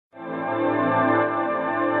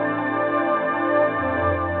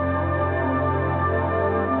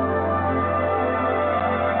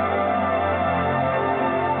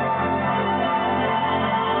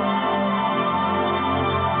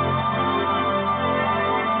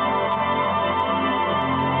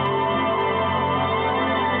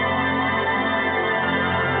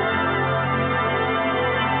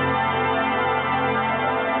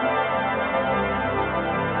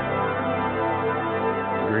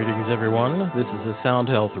Greetings, everyone. This is the Sound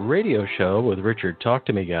Health Radio Show with Richard Talk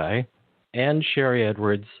to Me Guy, and Sherry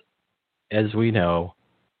Edwards, as we know,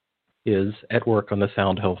 is at work on the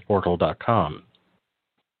soundhealthportal.com.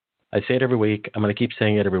 I say it every week. I'm going to keep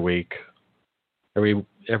saying it every week.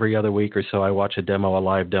 Every other week or so, I watch a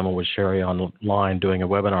live demo with Sherry online doing a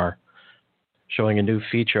webinar showing a new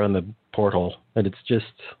feature on the portal, and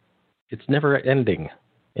it's never ending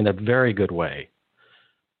in a very good way.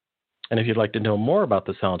 And if you'd like to know more about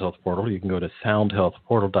the Sound Health Portal, you can go to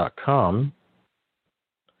soundhealthportal.com.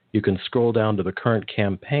 You can scroll down to the current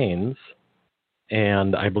campaigns,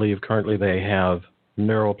 and I believe currently they have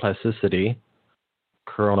neuroplasticity,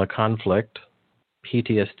 corona conflict,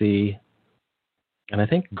 PTSD, and I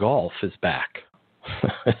think golf is back.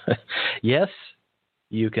 Yes,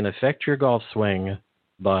 you can affect your golf swing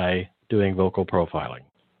by doing vocal profiling.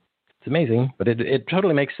 It's amazing, but it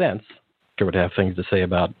totally makes sense. I would have things to say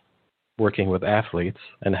about working with athletes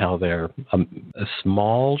and how a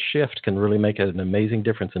small shift can really make an amazing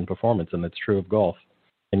difference in performance, and that's true of golf,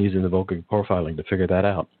 and using the vocal profiling to figure that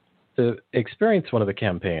out. To experience one of the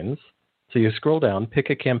campaigns, so you scroll down,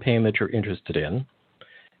 pick a campaign that you're interested in,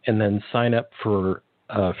 and then sign up for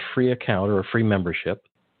a free account or a free membership.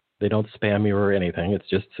 They don't spam you or anything. It's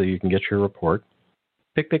just so you can get your report.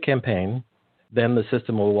 Pick the campaign. Then the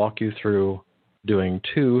system will walk you through doing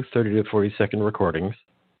 2 30 to 40-second recordings,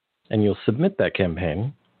 and you'll submit that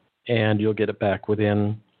campaign, and you'll get it back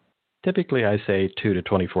within, typically I say 2 to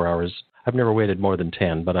 24 hours. I've never waited more than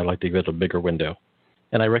 10, but I like to give it a bigger window.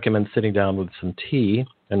 And I recommend sitting down with some tea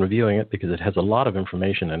and reviewing it because it has a lot of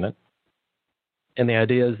information in it. And the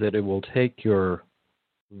idea is that it will take your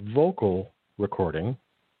vocal recording,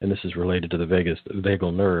 and this is related to the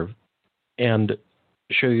vagal nerve, and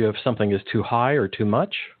show you if something is too high or too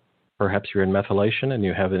much. Perhaps you're in methylation and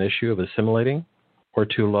you have an issue of assimilating, or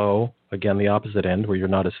too low, again, the opposite end where you're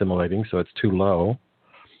not assimilating, so it's too low.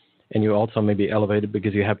 And you also may be elevated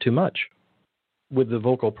because you have too much. With the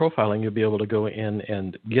vocal profiling, you'll be able to go in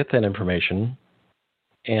and get that information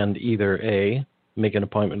and either A, make an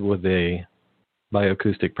appointment with a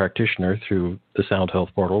bioacoustic practitioner through the Sound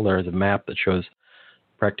Health Portal. There is a map that shows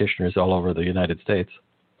practitioners all over the United States,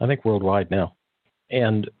 I think worldwide now.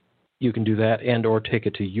 And you can do that and or take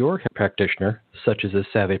it to your practitioner, such as a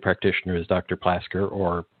savvy practitioner as Dr. Plasker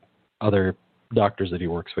or other doctors that he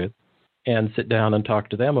works with, and sit down and talk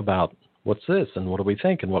to them about what's this and what do we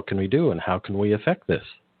think and what can we do and how can we affect this.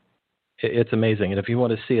 It's amazing. And if you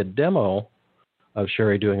want to see a demo of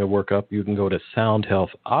Sherry doing a workup, you can go to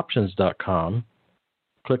soundhealthoptions.com,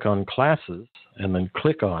 click on classes, and then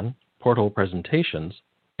click on portal presentations.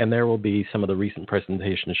 And there will be some of the recent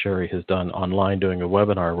presentations Sherry has done online doing a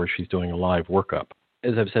webinar where she's doing a live workup.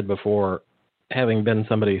 As I've said before, having been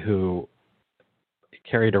somebody who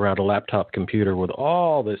carried around a laptop computer with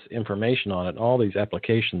all this information on it, all these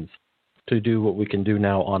applications to do what we can do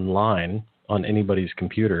now online on anybody's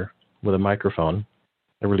computer with a microphone,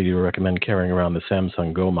 I really do recommend carrying around the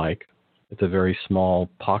Samsung Go mic. It's a very small,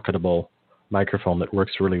 pocketable microphone that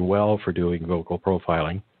works really well for doing vocal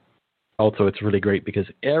profiling. Also, it's really great because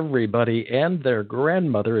everybody and their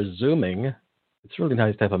grandmother is Zooming. It's really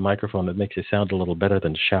nice to have a microphone that makes you sound a little better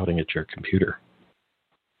than shouting at your computer.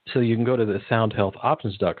 So you can go to the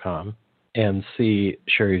soundhealthoptions.com and see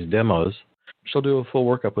Sherry's demos. She'll do a full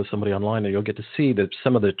workup with somebody online, and you'll get to see that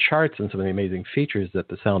some of the charts and some of the amazing features that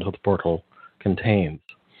the Sound Health Portal contains.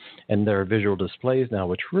 And there are visual displays now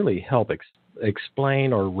which really help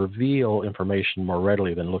explain or reveal information more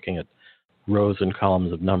readily than looking at rows and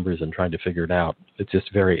columns of numbers and trying to figure it out. It's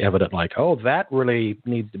just very evident, like, oh, that really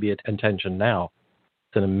needs to be attention now.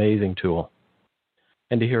 It's an amazing tool.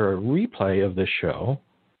 And to hear a replay of this show,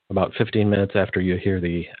 about 15 minutes after you hear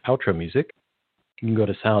the outro music, you can go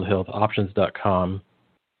to soundhealthoptions.com,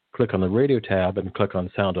 click on the radio tab, and click on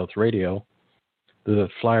Sound Health Radio. The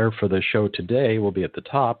flyer for the show today will be at the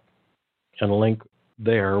top, and a link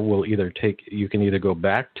there will you can either go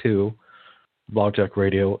back to Blog Talk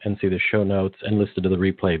Radio and see the show notes and listen to the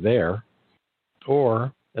replay there.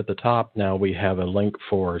 Or at the top now we have a link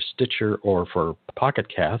for Stitcher or for Pocket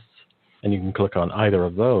Casts, and you can click on either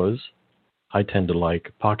of those. I tend to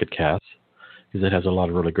like Pocket Casts because it has a lot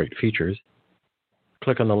of really great features.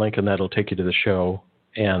 Click on the link and that'll take you to the show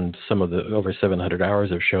and some of the over 700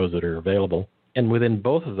 hours of shows that are available. And within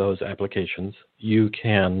both of those applications, you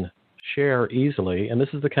can share easily, and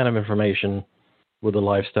this is the kind of information with the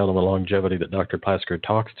lifestyle and the longevity that Dr. Plasker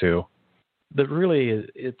talks to, that really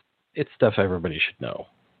it's stuff everybody should know.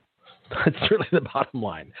 It's really the bottom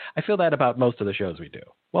line. I feel that about most of the shows we do.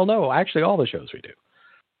 Well, no, actually all the shows we do.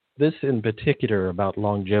 This in particular about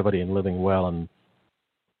longevity and living well in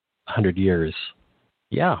 100 years.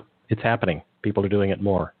 Yeah, It's happening. People are doing it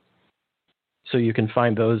more. So you can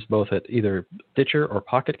find those both at either Stitcher or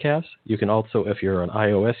Pocket Casts. You can also, if you're an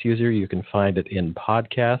iOS user, you can find it in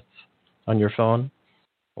podcasts on your phone,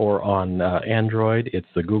 or on Android, it's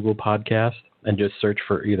the Google Podcast, and just search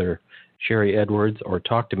for either Sherry Edwards or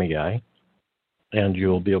Talk to Me Guy, and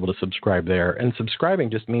you'll be able to subscribe there. And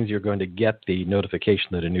subscribing just means you're going to get the notification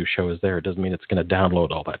that a new show is there. It doesn't mean it's going to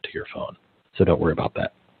download all that to your phone, so don't worry about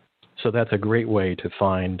that. So that's a great way to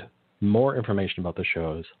find more information about the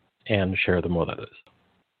shows and share them with others.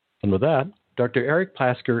 And with that, Dr. Eric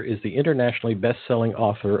Plasker is the internationally best-selling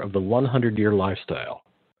author of The 100-Year Lifestyle,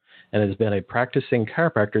 and has been a practicing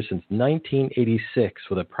chiropractor since 1986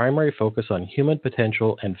 with a primary focus on human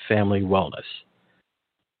potential and family wellness.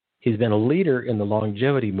 He's been a leader in the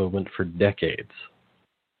longevity movement for decades.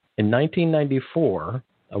 In 1994,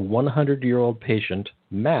 a 100-year-old patient,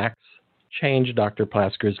 Max, changed Dr.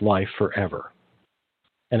 Plasker's life forever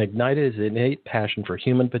and ignited his innate passion for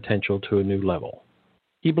human potential to a new level.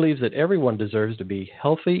 He believes that everyone deserves to be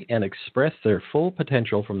healthy and express their full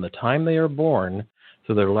potential from the time they are born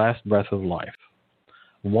to their last breath of life.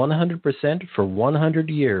 100% for 100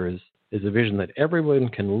 years is a vision that everyone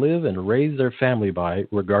can live and raise their family by,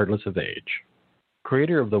 regardless of age.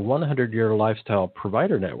 Creator of the 100-Year Lifestyle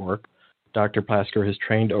Provider Network, Dr. Plasker has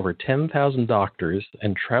trained over 10,000 doctors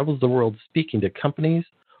and travels the world speaking to companies,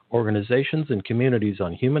 organizations, and communities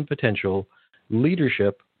on human potential,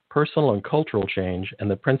 leadership, personal and cultural change,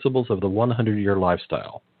 and the principles of the 100-Year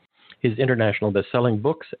Lifestyle, his international best-selling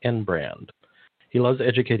books and brand. He loves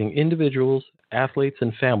educating individuals, athletes,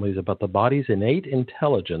 and families about the body's innate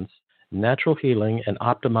intelligence, natural healing, and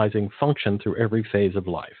optimizing function through every phase of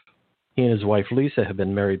life. He and his wife, Lisa, have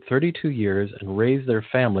been married 32 years and raised their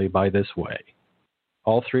family by this way.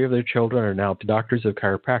 All three of their children are now doctors of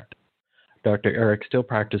chiropractic. Dr. Eric still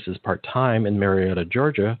practices part-time in Marietta,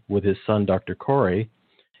 Georgia, with his son, Dr. Corey,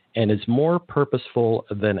 and is more purposeful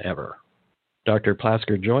than ever. Dr.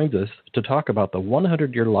 Plasker joins us to talk about the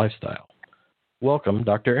 100-Year Lifestyle. Welcome,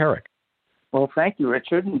 Dr. Eric. Well, thank you,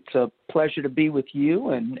 Richard. It's a pleasure to be with you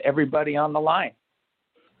and everybody on the line.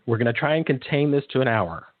 We're going to try and contain this to an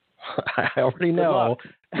hour. I already know.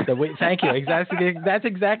 Thank you. Exactly. That's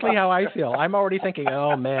exactly how I feel. I'm already thinking,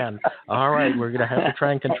 oh, man, all right, we're going to have to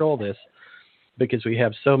try and control this because we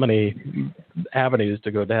have so many avenues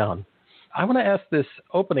to go down. I want to ask this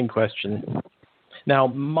opening question. Now,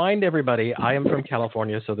 mind everybody, I am from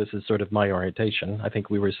California, so this is sort of my orientation. I think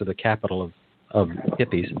we were sort of the capital of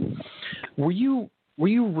hippies. Were you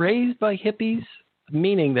raised by hippies,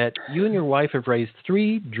 meaning that you and your wife have raised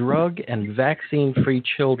 3 drug and vaccine-free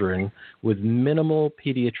children with minimal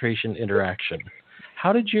pediatrician interaction?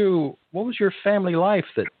 What was your family life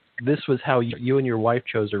that this was how you and your wife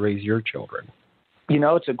chose to raise your children? You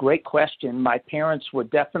know, it's a great question. My parents were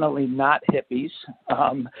definitely not hippies,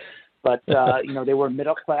 but they were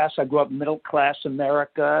middle class. I grew up middle class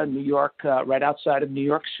America, New York, right outside of New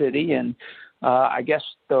York City. And I guess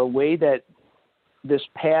the way that this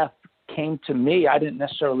path came to me, I didn't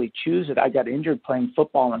necessarily choose it. I got injured playing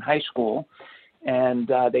football in high school, and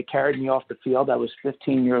they carried me off the field. I was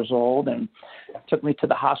 15 years old and took me to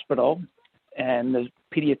the hospital. And the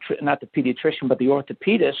pediatrician, but the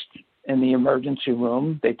orthopedist in the emergency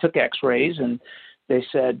room, they took x-rays and they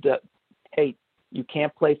said, hey, you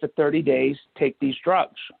can't play for 30 days, take these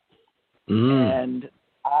drugs. And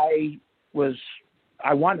I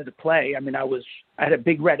wanted to play. I mean, I had a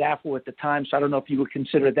big red afro at the time, so I don't know if you would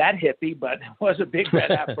consider that hippie, but it was a big red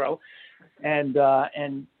afro. And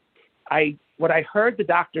what I heard the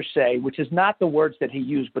doctor say, which is not the words that he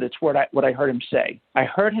used, but it's what I heard him say. I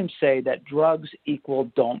heard him say that drugs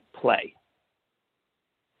equal don't play.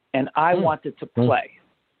 And I wanted to play.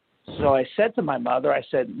 So I said to my mother, I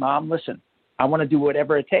said, Mom, listen, I want to do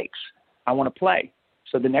whatever it takes. I want to play.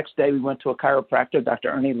 So the next day we went to a chiropractor, Dr.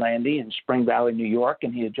 Ernie Landy in Spring Valley, New York,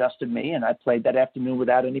 and he adjusted me, and I played that afternoon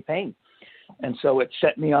without any pain. And so it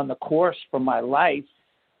set me on the course for my life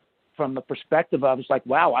from the perspective of, it's like,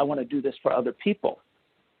 wow, I want to do this for other people.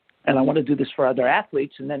 And I want to do this for other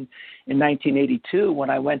athletes. And then in 1982, when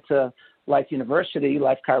I went to Life University,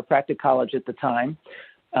 Life Chiropractic College at the time,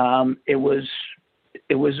 it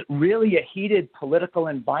was really a heated political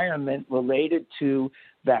environment related to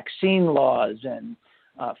vaccine laws and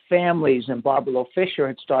families. And Barbara Loe Fisher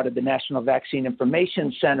had started the National Vaccine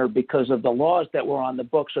Information Center because of the laws that were on the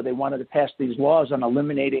books. So they wanted to pass these laws on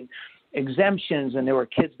eliminating exemptions. And there were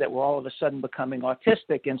kids that were all of a sudden becoming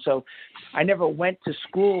autistic. And so I never went to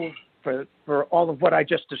school for all of what I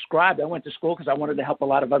just described. I went to school because I wanted to help a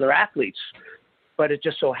lot of other athletes. But it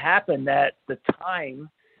just so happened that the time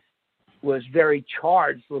was very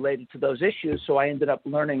charged related to those issues. So I ended up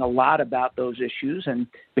learning a lot about those issues and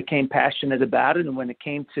became passionate about it. And when it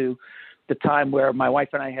came to the time where my wife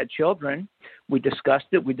and I had children, we discussed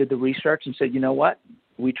it. We did the research and said, you know what?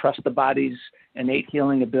 We trust the body's innate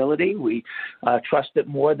healing ability. We trust it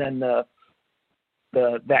more than the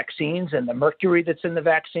vaccines and the mercury that's in the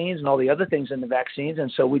vaccines and all the other things in the vaccines.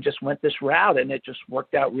 And so we just went this route, and it just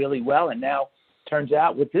worked out really well. And now turns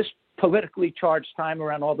out with this politically charged time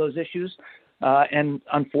around all those issues, and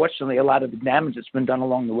unfortunately a lot of the damage that's been done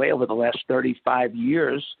along the way over the last 35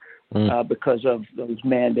 years because of those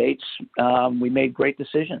mandates, we made great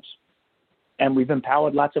decisions. And we've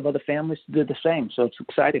empowered lots of other families to do the same. So it's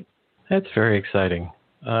exciting. That's very exciting.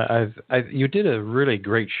 You did a really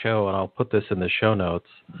great show, and I'll put this in the show notes.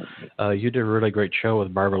 You did a really great show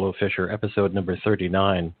with Barbara Loe Fisher, episode number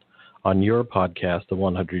 39, on your podcast, The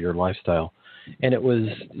 100-Year Lifestyle. And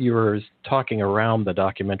you were talking around the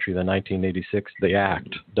documentary, the 1986,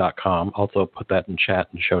 theact.com. Also put that in chat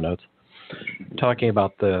and show notes. Talking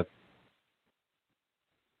about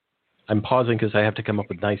I'm pausing because I have to come up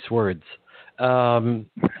with nice words. Speaking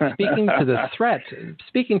to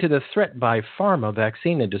the threat by pharma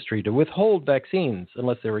vaccine industry to withhold vaccines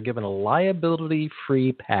unless they were given a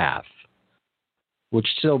liability-free path, which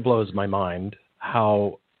still blows my mind.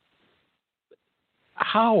 How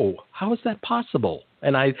is that possible?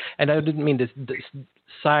 And I didn't mean to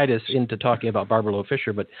side us into talking about Barbara Loe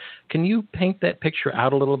Fisher, but can you paint that picture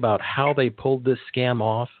out a little about how they pulled this scam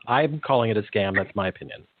off? I'm calling it a scam. That's my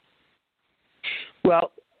opinion.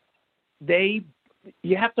 Well,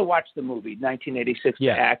 you have to watch the movie 1986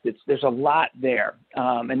 Yeah. Act. There's a lot there,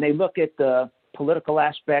 and they look at the political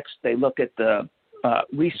aspects. They look at the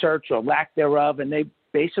research or lack thereof, and they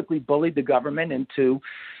basically bullied the government into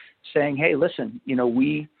saying, "Hey, listen,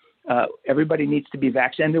 everybody needs to be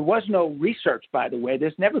vaccinated." And there was no research, by the way.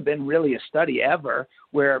 There's never been really a study ever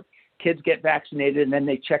where kids get vaccinated and then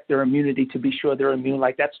they check their immunity to be sure they're immune.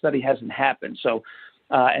 Like, that study hasn't happened. So.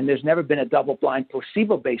 And there's never been a double-blind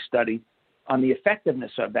placebo-based study on the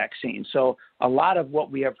effectiveness of vaccines. So a lot of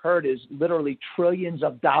what we have heard is literally trillions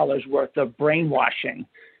of dollars worth of brainwashing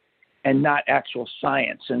and not actual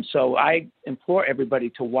science. And so I implore everybody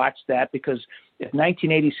to watch that, because if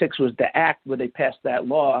 1986 was the act where they passed that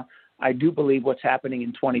law, I do believe what's happening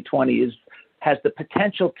in 2020 has the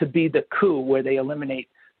potential to be the coup where they eliminate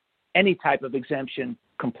any type of exemption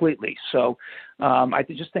completely. So I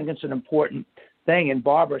just think it's an important thing. And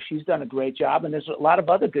Barbara, she's done a great job. And there's a lot of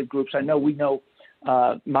other good groups. We know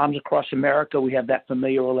Moms Across America. We have that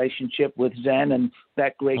familiar relationship with Zen and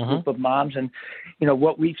that great group of moms. And,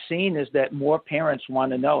 what we've seen is that more parents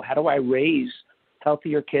want to know, how do I raise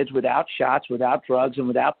healthier kids without shots, without drugs, and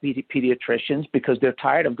without pediatricians, because they're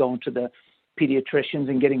tired of going to the pediatricians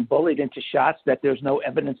and getting bullied into shots that there's no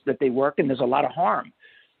evidence that they work, and there's a lot of harm.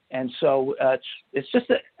 And so it's just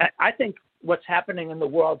I think what's happening in the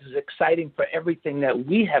world is exciting for everything that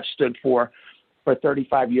we have stood for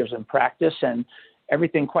 35 years in practice, and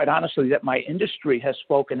everything, quite honestly, that my industry has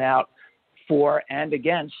spoken out for and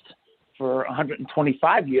against for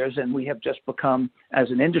 125 years. And we have just become, as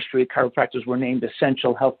an industry, chiropractors were named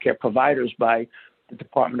essential healthcare providers by the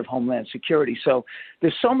Department of Homeland Security. So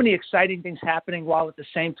there's so many exciting things happening, while at the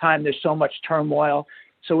same time there's so much turmoil.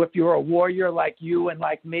 So if you're a warrior like you and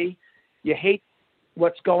like me, you hate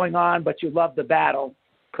what's going on, but you love the battle,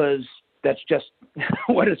 because that's just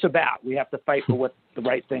what it's about. We have to fight for what the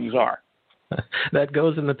right things are. That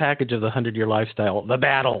goes in the package of the 100-Year Lifestyle, the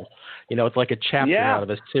battle. It's like a chapter out of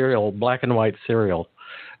a cereal, black and white cereal.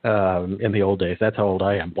 In the old days, that's how old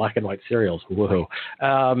I am. Black and white cereals, woohoo!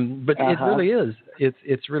 But it really is.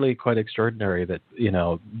 It's really quite extraordinary that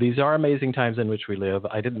these are amazing times in which we live.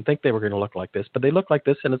 I didn't think they were going to look like this, but they look like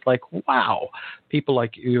this, and it's like, wow! People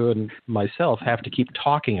like you and myself have to keep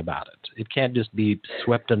talking about it. It can't just be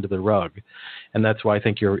swept under the rug, and that's why I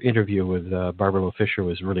think your interview with Barbara Loe Fisher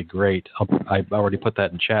was really great. I've already put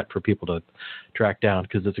that in chat for people to track down,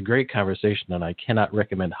 because it's a great conversation, and I cannot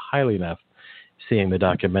recommend highly enough seeing the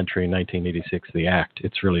documentary 1986, The Act.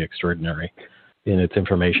 It's really extraordinary in its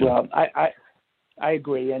information. Well, I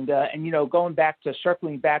agree. And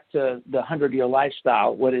circling back to the 100-Year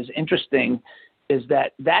Lifestyle, what is interesting is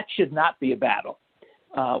that should not be a battle.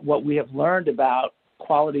 What we have learned about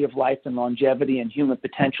quality of life and longevity and human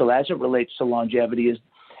potential as it relates to longevity is,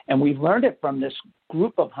 and we've learned it from this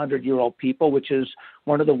group of 100-year-old people, which is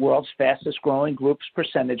one of the world's fastest growing groups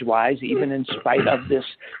percentage-wise. Even in spite of this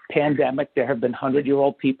pandemic, there have been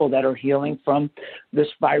 100-year-old people that are healing from this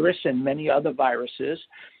virus and many other viruses.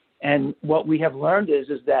 And what we have learned is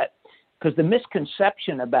that, because the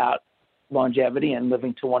misconception about longevity and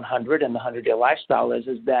living to 100 and the 100-year lifestyle is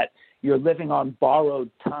that you're living on borrowed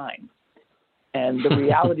time. And the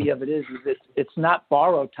reality of it is it's not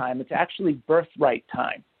borrowed time. It's actually birthright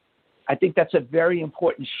time. I think that's a very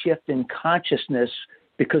important shift in consciousness,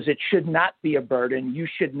 because it should not be a burden. You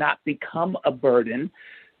should not become a burden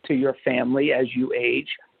to your family as you age.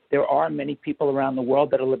 There are many people around the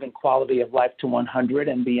world that are living quality of life to 100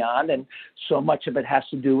 and beyond, and so much of it has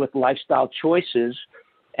to do with lifestyle choices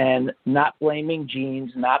and not blaming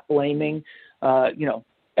genes, not blaming,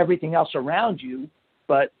 everything else around you,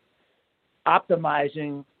 but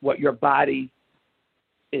optimizing what your body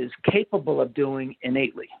is capable of doing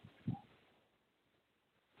innately.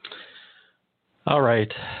 All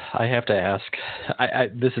right. I have to ask.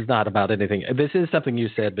 This is not about anything. This is something you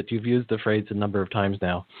said, but you've used the phrase a number of times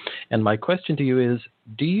now. And my question to you is,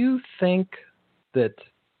 do you think that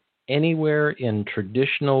anywhere in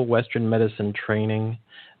traditional Western medicine training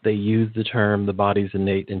they use the term the body's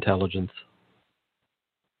innate intelligence?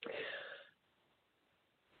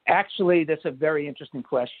 Actually, that's a very interesting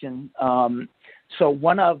question.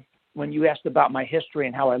 When you asked about my history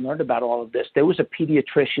and how I learned about all of this, there was a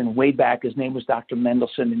pediatrician way back. His name was Dr.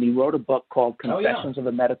 Mendelsohn, and he wrote a book called Confessions of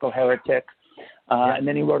a Medical Heretic. And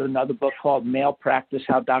then he wrote another book called Male Practice,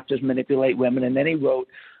 How Doctors Manipulate Women. And then he wrote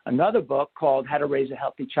another book called How to Raise a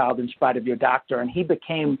Healthy Child in Spite of Your Doctor. And he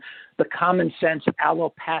became the common sense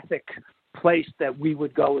allopathic place that we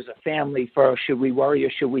would go as a family for, should we worry or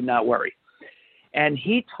should we not worry? And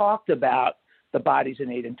he talked about the body's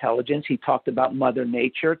innate intelligence. He talked about Mother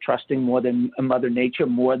Nature, trusting Mother Nature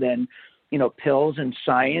more than, pills and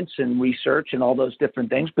science and research and all those different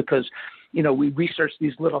things, because, we research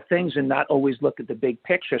these little things and not always look at the big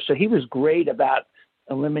picture. So he was great about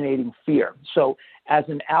eliminating fear. So as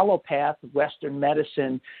an allopath, Western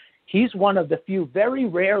medicine, he's one of the few, very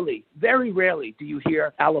rarely do you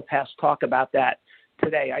hear allopaths talk about that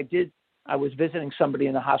today. I was visiting somebody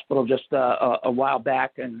in the hospital just a while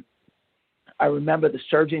back, and I remember the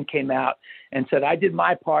surgeon came out and said, I did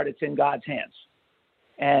my part, it's in God's hands.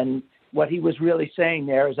 And what he was really saying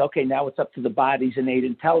there is, okay, now it's up to the body's innate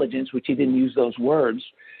intelligence, which he didn't use those words.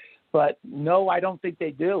 But no, I don't think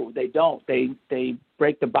they do. They don't. They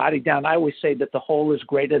break the body down. I always say that the whole is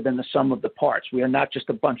greater than the sum of the parts. We are not just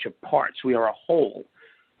a bunch of parts. We are a whole.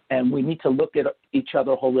 And we need to look at each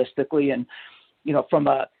other holistically. And,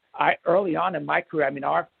 early on in my career,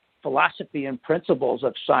 our philosophy and principles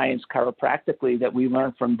of science chiropractically that we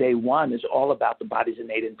learned from day one is all about the body's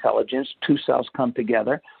innate intelligence. Two cells come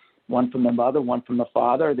together, one from the mother, one from the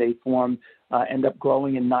father. They end up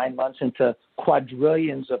growing in 9 months into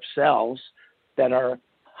quadrillions of cells that are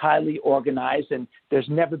highly organized, and there's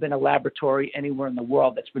never been a laboratory anywhere in the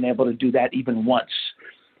world that's been able to do that even once.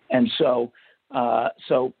 And so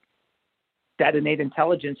that innate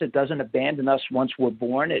intelligence, it doesn't abandon us once we're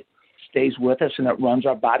born. It stays with us and it runs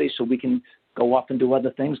our body so we can go off and do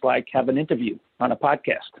other things like have an interview on a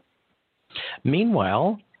podcast.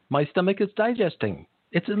 Meanwhile, my stomach is digesting.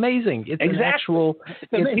 It's amazing. It's exactly. An actual.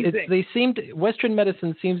 It's amazing. Western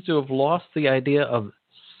medicine seems to have lost the idea of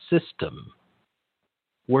system.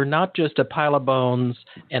 We're not just a pile of bones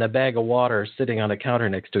and a bag of water sitting on a counter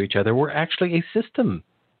next to each other. We're actually a system.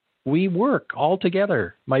 We work all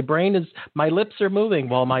together. My lips are moving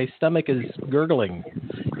while my stomach is gurgling.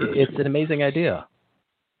 It's an amazing idea.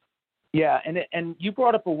 Yeah, and you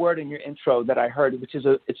brought up a word in your intro that I heard, which is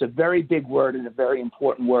it's a very big word and a very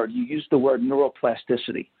important word. You used the word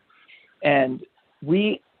neuroplasticity. And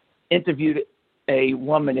we interviewed a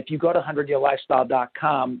woman. If you go to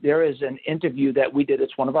 100yearlifestyle.com, there is an interview that we did.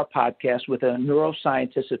 It's one of our podcasts with a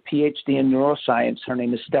neuroscientist, a PhD in neuroscience. Her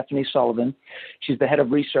name is Stephanie Sullivan. She's the head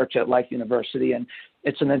of research at Life University. And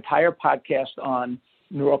it's an entire podcast on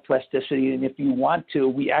neuroplasticity. And if you want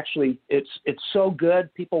to, it's so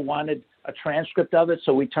good. People wanted a transcript of it,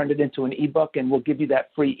 so we turned it into an ebook, and we'll give you that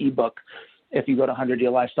free ebook if you go to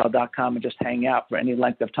 100yearlifestyle.com and just hang out for any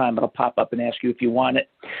length of time. It'll pop up and ask you if you want it.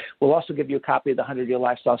 We'll also give you a copy of the 100-Year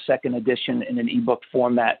Lifestyle second edition in an ebook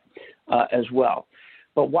format as well.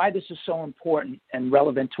 But why this is so important and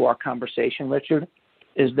relevant to our conversation, Richard,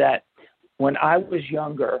 is that when I was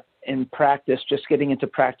younger in practice, just getting into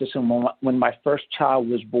practice, and when my first child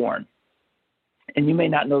was born, and you may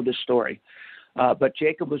not know this story, but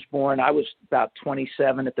Jacob was born. I was about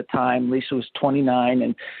 27 at the time. Lisa was 29.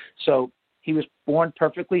 And so he was born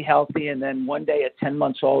perfectly healthy, and then one day at 10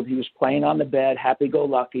 months old, he was playing on the bed,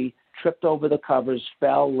 happy-go-lucky, tripped over the covers,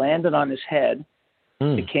 fell, landed on his head,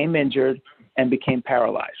 became injured, and became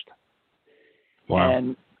paralyzed. Wow.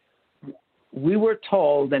 And we were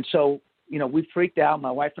told, and so, we freaked out. My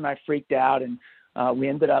wife and I freaked out, and we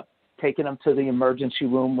ended up taking him to the emergency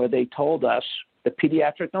room where they told us, the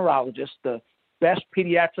pediatric neurologist, the best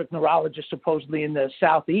pediatric neurologist supposedly in the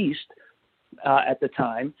Southeast at the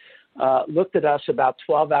time, looked at us about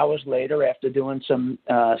 12 hours later after doing some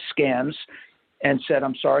scans and said,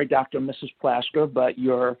 "I'm sorry, Dr. and Mrs. Plasker, but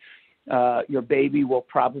your baby will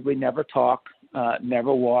probably never talk,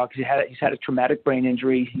 never walk. He's had a traumatic brain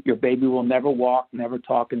injury. Your baby will never walk, never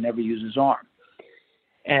talk, and never use his arm."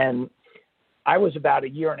 And I was about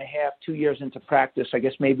 1.5 years, 2 years into practice. I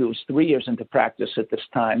guess maybe it was 3 years into practice at this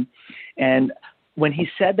time. And when he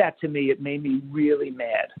said that to me, it made me really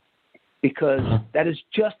mad, because that is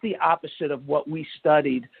just the opposite of what we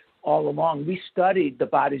studied all along. We studied the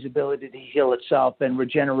body's ability to heal itself and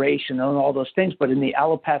regeneration and all those things. But in the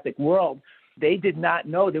allopathic world, they did not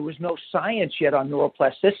know. There was no science yet on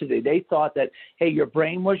neuroplasticity. They thought that, hey, your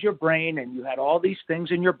brain was your brain and you had all these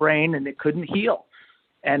things in your brain and it couldn't heal.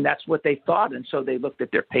 And that's what they thought. And so they looked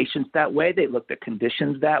at their patients that way. They looked at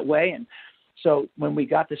conditions that way. And so when we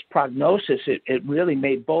got this prognosis, it really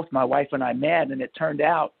made both my wife and I mad. And it turned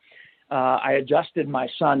out I adjusted my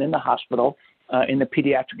son in the hospital in the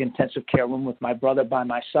pediatric intensive care room with my brother by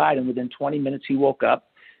my side. And within 20 minutes, he woke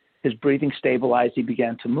up. His breathing stabilized. He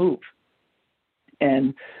began to move.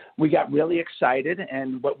 And we got really excited.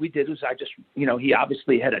 And what we did was he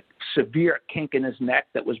obviously had a severe kink in his neck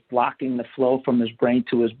that was blocking the flow from his brain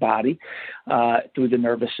to his body through the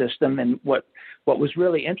nervous system. And what was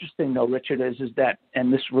really interesting, though, Richard, is that,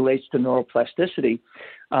 and this relates to neuroplasticity,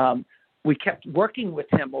 we kept working with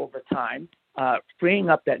him over time, freeing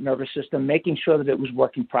up that nervous system, making sure that it was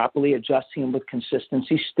working properly, adjusting him with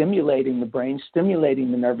consistency, stimulating the brain,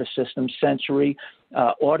 stimulating the nervous system, sensory,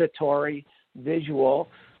 auditory, visual,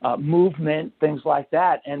 movement, things like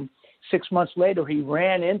that. And 6 months later, he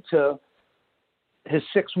ran into his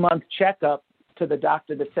 6-month checkup to the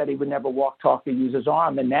doctor that said he would never walk, talk, or use his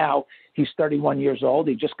arm. And now he's 31 years old.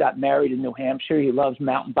 He just got married in New Hampshire. He loves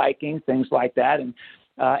mountain biking, things like that.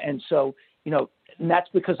 And so, and that's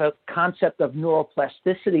because of the concept of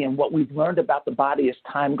neuroplasticity and what we've learned about the body as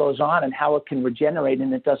time goes on and how it can regenerate,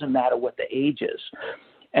 and it doesn't matter what the age is.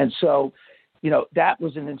 And so, that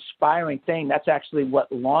was an inspiring thing. That's actually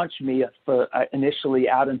what launched me initially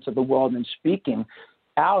out into the world and speaking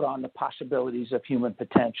out on the possibilities of human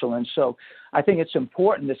potential. And so I think it's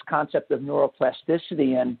important, this concept of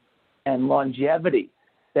neuroplasticity and longevity,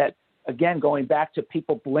 that, again, going back to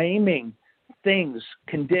people blaming things,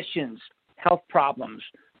 conditions, health problems,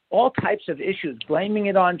 all types of issues, blaming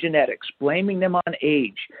it on genetics, blaming them on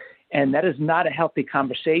age. And that is not a healthy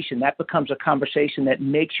conversation. That becomes a conversation that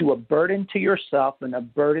makes you a burden to yourself and a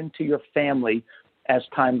burden to your family as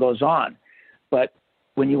time goes on. But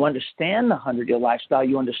when you understand the 100-year lifestyle,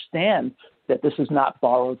 you understand that this is not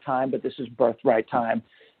borrowed time, but this is birthright time.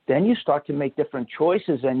 Then you start to make different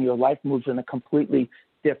choices and your life moves in a completely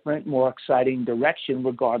different, more exciting direction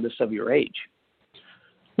regardless of your age.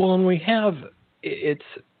 Well, and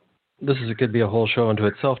this could be a whole show unto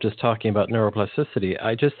itself, just talking about neuroplasticity.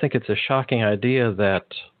 I just think it's a shocking idea that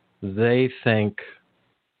they think,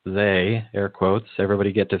 air quotes,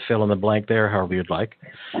 everybody get to fill in the blank there however you'd like,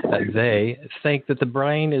 they think that the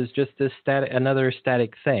brain is just another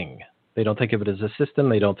static thing. They don't think of it as a system.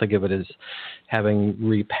 They don't think of it as having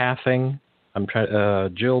repathing.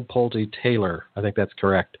 Jill Pulte Taylor, I think that's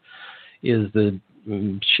correct,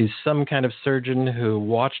 she's some kind of surgeon who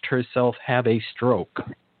watched herself have a stroke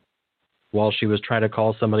while she was trying to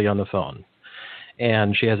call somebody on the phone.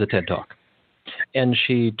 And she has a TED Talk. And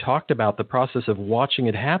she talked about the process of watching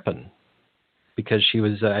it happen, because she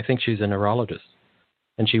was, I think she's a neurologist.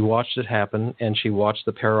 And she watched it happen, and she watched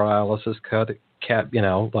the paralysis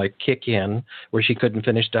kick in, where she couldn't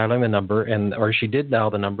finish dialing the number, or she did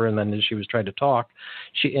dial the number, and then as she was trying to talk,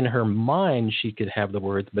 in her mind, she could have the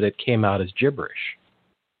words, but it came out as gibberish.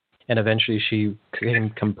 And eventually she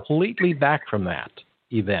came completely back from that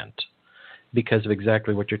event because of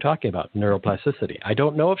exactly what you're talking about, neuroplasticity. I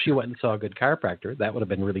don't know if she went and saw a good chiropractor. That would have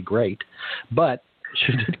been really great. But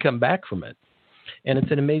she did come back from it. And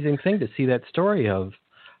it's an amazing thing to see that story of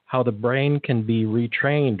how the brain can be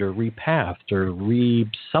retrained or repathed or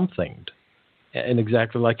re-somethinged. And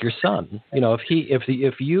exactly like your son.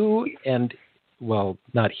 If you and, well,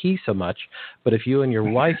 not he so much, but if you and your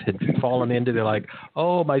wife had fallen into the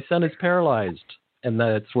oh, my son is paralyzed, and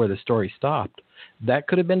that's where the story stopped, that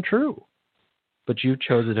could have been true. But you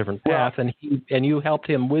chose a different path, and you helped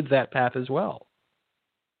him with that path as well.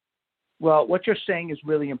 Well, what you're saying is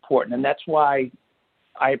really important, and that's why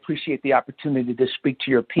I appreciate the opportunity to speak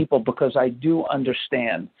to your people, because I do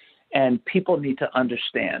understand, and people need to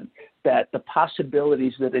understand, that the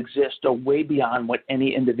possibilities that exist are way beyond what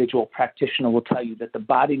any individual practitioner will tell you, that the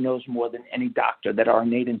body knows more than any doctor, that our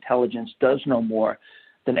innate intelligence does know more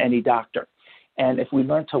than any doctor. And if we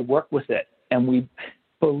learn to work with it and we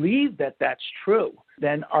believe that that's true,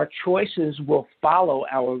 then our choices will follow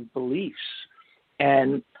our beliefs.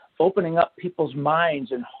 And opening up people's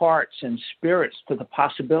minds and hearts and spirits to the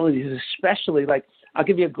possibilities, especially like, I'll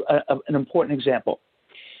give you an important example.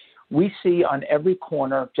 We see on every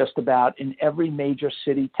corner, just about in every major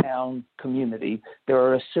city, town, community, there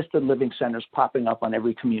are assisted living centers popping up on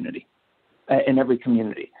every community, in every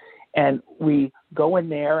community. And we go in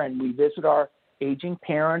there and we visit our aging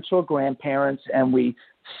parents or grandparents, and we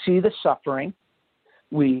see the suffering,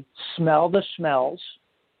 we smell the smells,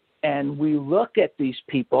 and we look at these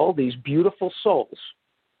people, these beautiful souls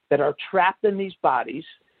that are trapped in these bodies,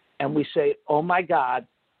 and we say, oh my God,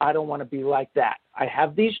 I don't want to be like that. I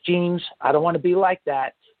have these genes. I don't want to be like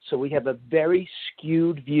that. So we have a very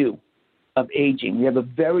skewed view of aging. We have a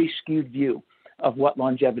very skewed view of what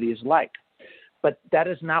longevity is like. But that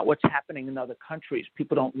is not what's happening in other countries.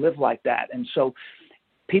 People don't live like that. And so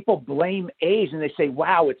people blame age and they say,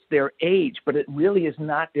 wow, it's their age, but it really is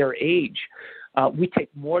not their age. We take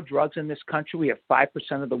more drugs in this country. We have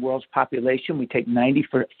 5% of the world's population. We take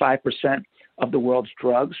 95% of the world's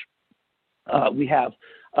drugs. We have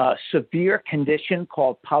a severe condition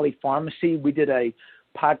called polypharmacy. We did a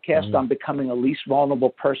podcast on becoming a least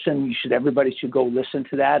vulnerable person. Everybody should go listen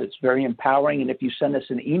to that. It's very empowering. And if you send us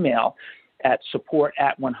an email at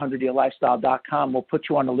support@100yearlifestyle.com, we'll put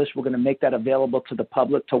you on the list. We're going to make that available to the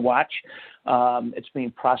public to watch. It's being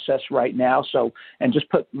processed right now. So, and just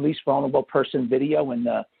put least vulnerable person video in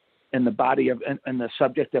the body of in the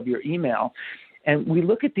subject of your email. And we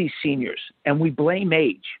look at these seniors and we blame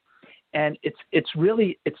age. And it's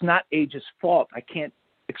not age's fault. I can't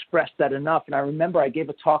express that enough. And I remember I gave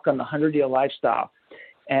a talk on the 100-year lifestyle.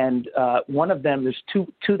 And one of them, there's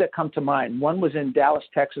two that come to mind. One was in Dallas,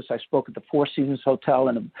 Texas. I spoke at the Four Seasons Hotel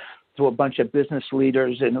and to a bunch of business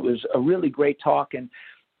leaders, and it was a really great talk. And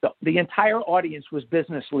the entire audience was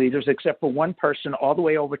business leaders, except for one person all the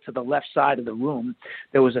way over to the left side of the room.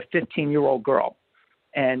 There was a 15-year-old girl.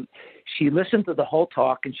 And she listened to the whole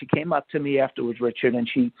talk, and she came up to me afterwards, Richard, and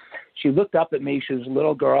she looked up at me. She was a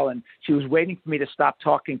little girl, and she was waiting for me to stop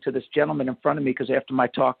talking to this gentleman in front of me, because after my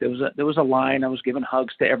talk, there was a line. I was giving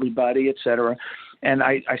hugs to everybody, et cetera. And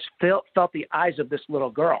I felt the eyes of this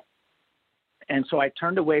little girl. And so I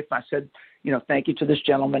turned away. I said, thank you to this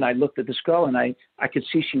gentleman. I looked at this girl, and I could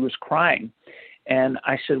see she was crying. And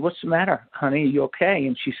I said, what's the matter, honey? Are you okay?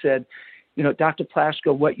 And she said, Dr.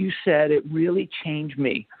 Plasker, what you said, it really changed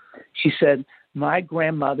me. She said, my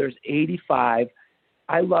grandmother's 85.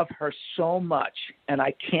 I love her so much, and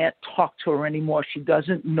I can't talk to her anymore. She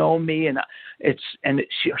doesn't know me, and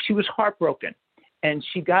she was heartbroken. And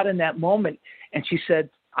she got in that moment, and she said,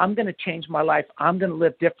 I'm going to change my life. I'm going to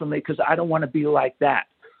live differently because I don't want to be like that.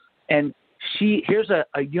 And here's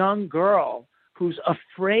a young girl who's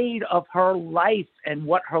afraid of her life and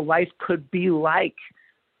what her life could be like,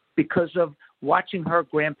 because of watching her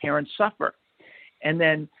grandparents suffer. And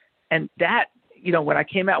that, when I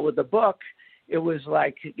came out with the book, it was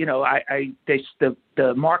like,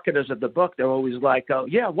 the marketers of the book, they're always like, oh,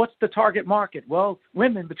 yeah, what's the target market? Well,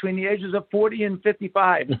 women between the ages of 40 and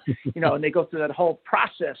 55, and they go through that whole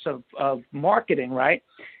process of marketing, right?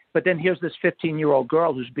 But then here's this 15-year-old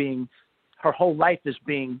girl her whole life is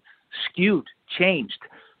being skewed, changed.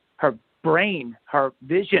 Her brain, her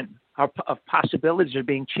vision, of possibilities are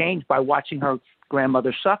being changed by watching her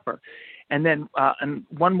grandmother suffer. And then, and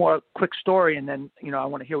one more quick story, and then, I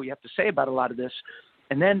want to hear what you have to say about a lot of this.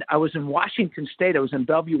 And then I was in Washington State. I was in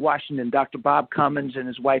Bellevue, Washington. Dr. Bob Cummins and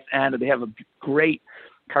his wife, Anna, they have a great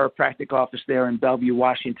chiropractic office there in Bellevue,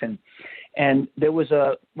 Washington. And there was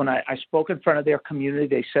when I spoke in front of their community,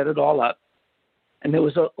 they set it all up. And there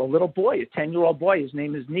was a little boy, a 10-year-old boy. His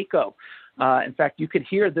name is Nico. In fact, you could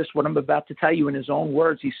hear this, what I'm about to tell you, in his own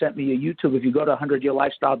words. He sent me a YouTube. If you go to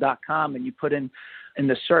 100yearlifestyle.com and you put in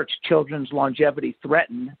the search Children's Longevity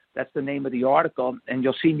Threatened, that's the name of the article, and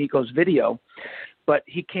you'll see Nico's video. But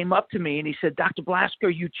he came up to me and he said, Dr.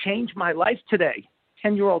 Plasker, you changed my life today,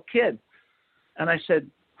 10-year-old kid. And I said,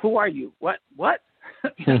 who are you? What? What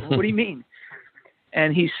do you mean?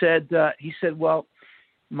 And he said, well,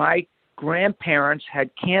 my grandparents had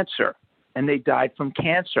cancer and they died from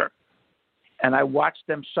cancer. And I watched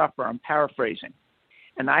them suffer. I'm paraphrasing.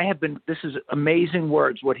 And this is amazing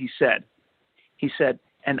words, what he said. He said,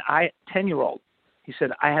 10-year-old, he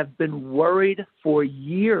said, I have been worried for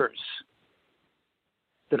years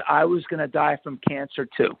that I was going to die from cancer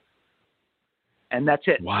too. And that's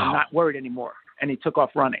it. Wow. I'm not worried anymore. And he took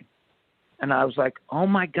off running. And I was like, oh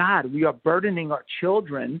my God, we are burdening our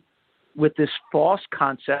children with this false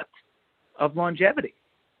concept of longevity.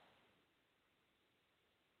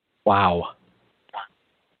 Wow.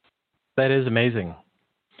 that is amazing.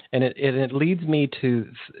 And it leads me to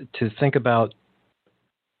think about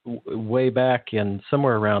way back in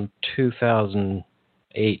somewhere around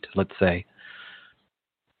 2008, let's say.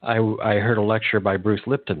 I heard a lecture by Bruce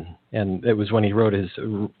Lipton, and it was when he wrote his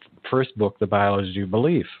first book, The Biology of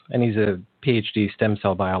Belief. And he's a PhD stem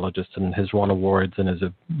cell biologist and has won awards and is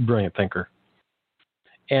a brilliant thinker.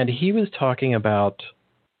 And he was talking about,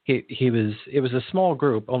 it was a small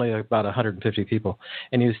group, only about 150 people,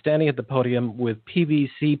 and he was standing at the podium with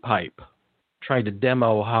PVC pipe, trying to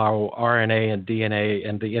demo how RNA and DNA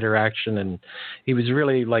and the interaction, and he was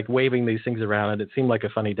really like waving these things around, and it seemed like a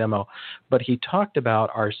funny demo. But he talked about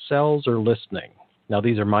our cells are listening. Now,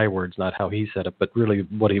 these are my words, not how he said it, but really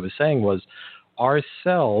what he was saying was our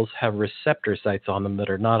cells have receptor sites on them that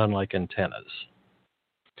are not unlike antennas.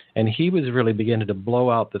 And he was really beginning to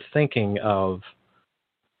blow out the thinking of,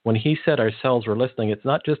 when he said our cells were listening, it's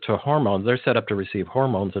not just to hormones. They're set up to receive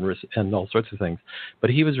hormones and all sorts of things. But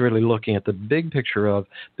he was really looking at the big picture of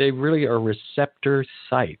they really are receptor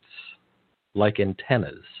sites, like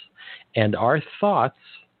antennas. And our thoughts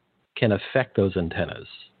can affect those antennas.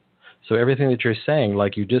 So everything that you're saying,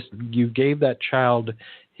 like you gave that child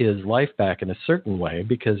his life back in a certain way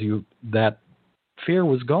because that fear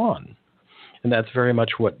was gone. And that's very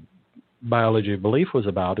much what Biology of Belief was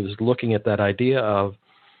about, is looking at that idea of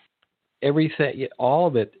everything, all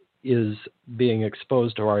of it is being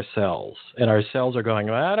exposed to our cells. And our cells are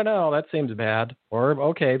going, I don't know, that seems bad. Or,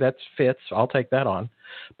 okay, that fits, I'll take that on.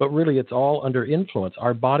 But really, it's all under influence.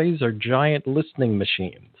 Our bodies are giant listening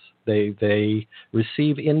machines. They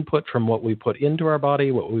receive input from what we put into our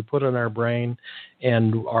body, what we put in our brain,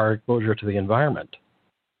 and our exposure to the environment.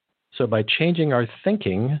 So by changing our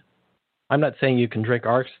thinking, I'm not saying you can drink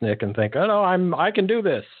arsenic and think, oh, no, I can do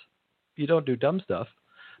this. You don't do dumb stuff.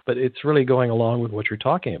 But it's really going along with what you're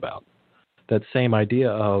talking about. That same idea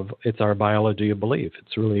of it's our biology of belief.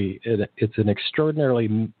 It's an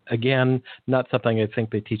extraordinarily, again, not something I think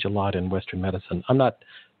they teach a lot in Western medicine. I'm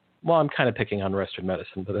kind of picking on Western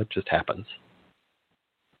medicine, but that just happens.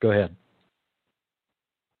 Go ahead.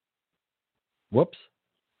 Whoops.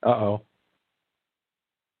 Uh-oh.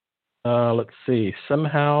 Let's see.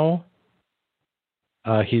 Somehow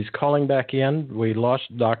he's calling back in. We lost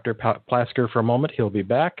Dr. Plasker for a moment. He'll be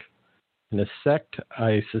back in a sec,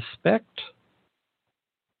 I suspect.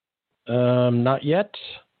 Not yet.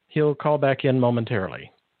 He'll call back in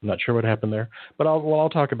momentarily. I'm not sure what happened there. But I'll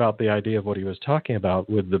talk about the idea of what he was talking about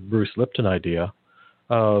with the Bruce Lipton idea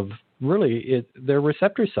of really they're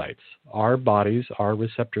receptor sites. Our bodies are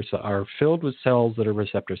filled with cells that are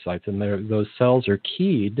receptor sites, and those cells are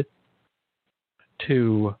keyed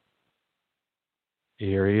to...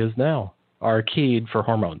 Here he is now. Are keyed for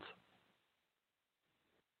hormones.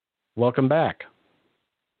 Welcome back,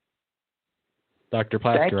 Dr.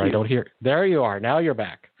 Plasker. I don't hear. There you are. Now you're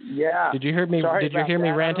back. Yeah. Did you hear me? Did you hear me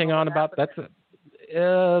ranting on about that?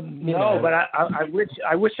 No, but I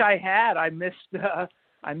wish I had. I missed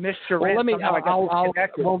your rant.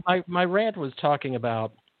 My rant was talking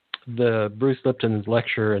about the Bruce Lipton's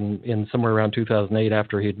lecture in somewhere around 2008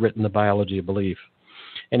 after he'd written The Biology of Belief.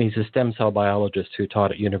 And he's a stem cell biologist who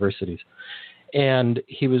taught at universities. And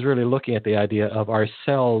he was really looking at the idea of our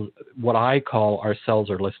cells, what I call our cells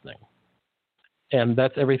are listening. And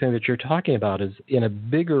that's everything that you're talking about is in a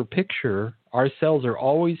bigger picture, our cells are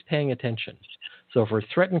always paying attention. So if we're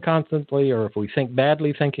threatened constantly, or if we think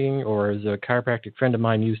badly thinking, or as a chiropractic friend of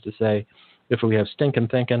mine used to say, if we have stinking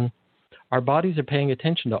thinking, our bodies are paying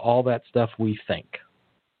attention to all that stuff we think.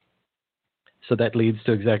 So that leads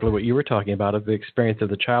to exactly what you were talking about, of the experience of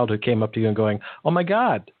the child who came up to you and going, oh, my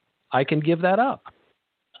God, I can give that up.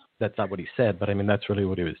 That's not what he said, but I mean, that's really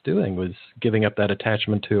what he was doing, was giving up that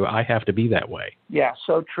attachment to, I have to be that way. Yeah,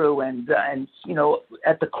 so true. And you know,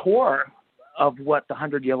 at the core of what the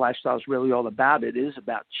 100-Year Lifestyle is really all about, it is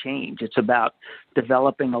about change. It's about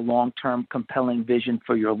developing a long-term, compelling vision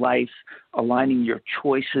for your life, aligning your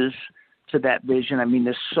choices to that vision. I mean,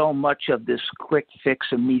 there's so much of this quick fix,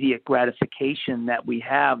 immediate gratification that we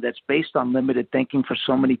have that's based on limited thinking for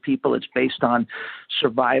so many people. It's based on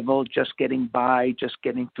survival, just getting by, just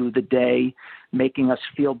getting through the day, making us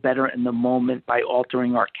feel better in the moment by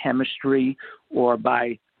altering our chemistry or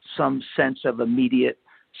by some sense of immediate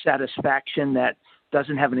satisfaction that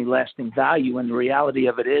doesn't have any lasting value. And the reality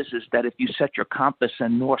of it is that if you set your compass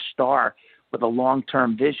and North Star with a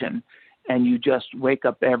long-term vision, and you just wake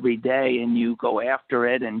up every day and you go after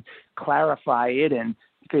it and clarify it and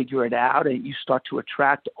figure it out, and you start to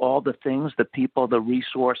attract all the things, the people, the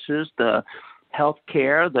resources, the health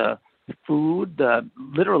care, the food,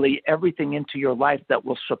 literally everything into your life that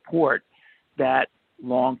will support that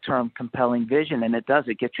long-term compelling vision, and it does.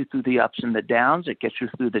 It gets you through the ups and the downs. It gets you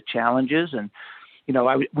through the challenges. And,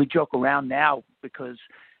 we joke around now because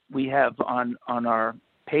we have on our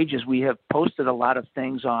pages, we have posted a lot of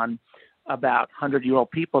things on about 100-year-old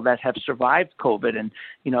people that have survived COVID. And,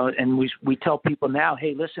 and we tell people now,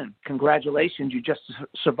 hey, listen, congratulations, you just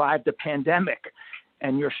survived the pandemic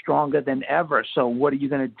and you're stronger than ever. So what are you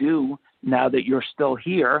going to do now that you're still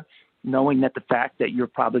here, knowing that the fact that you're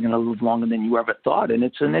probably going to live longer than you ever thought? And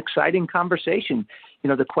it's an exciting conversation.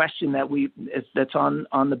 The question that's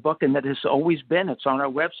on the book, and that has always been, it's on our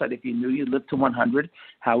website. If you knew you'd live to 100,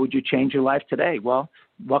 how would you change your life today? Well,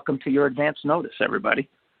 welcome to your advance notice, everybody.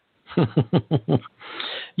 I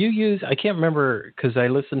can't remember because I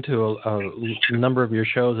listened to a number of your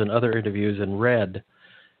shows and other interviews and read,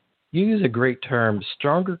 you use a great term,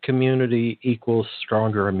 stronger community equals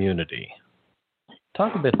stronger immunity.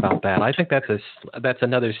 Talk a bit about that. I think that's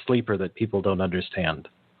another sleeper that people don't understand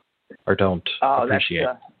or don't appreciate.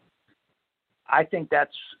 I think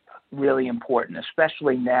that's really important,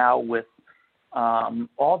 especially now with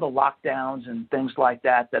all the lockdowns and things like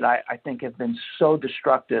that I think have been so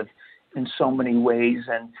destructive in so many ways.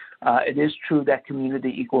 And it is true that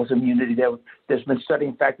community equals immunity. There's been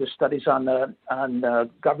studies on the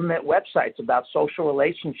government websites about social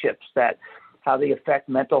relationships, that how they affect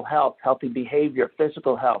mental health, healthy behavior,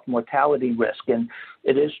 physical health, mortality risk. And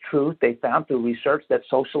it is true, they found through research that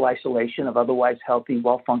social isolation of otherwise healthy,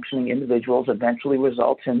 well-functioning individuals eventually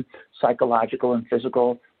results in psychological and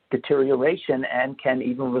physical deterioration and can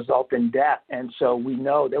even result in death. And so we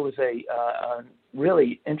know there was a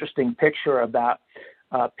really interesting picture about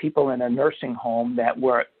people in a nursing home that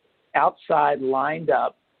were outside lined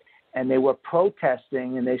up, and they were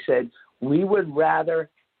protesting, and they said, we would rather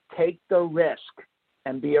take the risk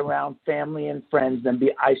and be around family and friends than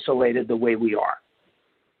be isolated the way we are.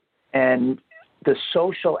 And the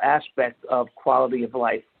social aspect of quality of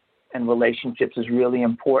life and relationships is really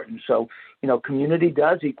important. So, community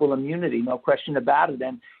does equal immunity, no question about it.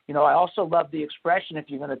 And, I also love the expression, if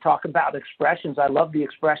you're going to talk about expressions, I love the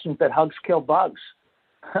expression that hugs kill bugs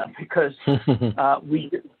because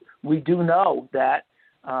we do know that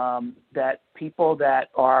that people that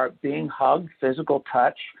are being hugged, physical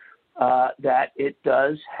touch, that it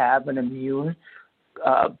does have an immune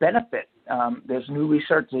benefit. There's new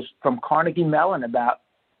research from Carnegie Mellon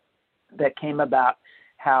that came about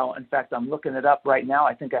how, in fact, I'm looking it up right now.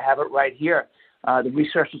 I think I have it right here. The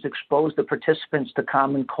researchers exposed the participants to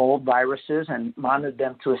common cold viruses and monitored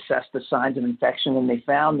them to assess the signs of infection, and they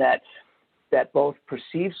found that both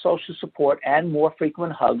perceived social support and more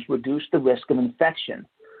frequent hugs reduced the risk of infection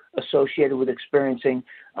associated with experiencing,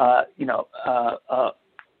 as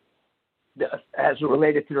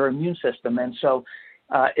related to their immune system. And so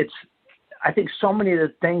I think so many of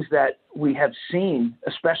the things that we have seen,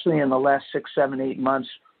 especially in the last 6, 7, 8 months,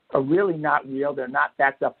 are really not real. They're not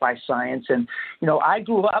backed up by science. And, I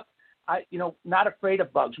grew up, not afraid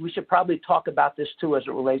of bugs. We should probably talk about this too as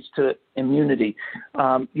it relates to immunity.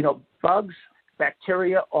 Bugs,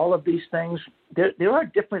 bacteria, all of these things, there are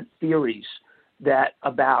different theories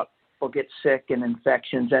about people get sick and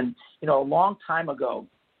infections. And, a long time ago,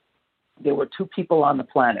 there were 2 people on the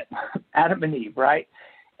planet, Adam and Eve, right?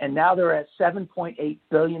 And now there are 7.8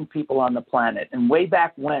 billion people on the planet. And way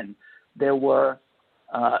back when, there were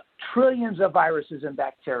trillions of viruses and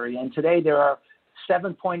bacteria. And today there are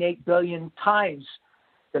 7.8 billion times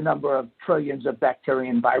the number of trillions of bacteria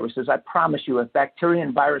and viruses. I promise you, if bacteria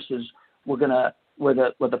and viruses were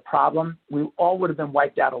the problem, we all would have been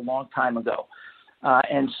wiped out a long time ago.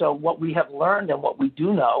 And so what we have learned and what we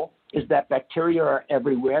do know is that bacteria are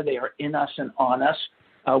everywhere. They are in us and on us.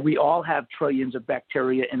 We all have trillions of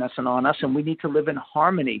bacteria in us and on us, and we need to live in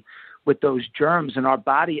harmony with those germs. And our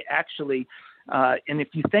body actually, and if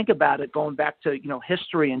you think about it, going back to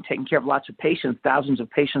history and taking care of lots of patients, thousands of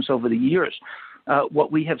patients over the years,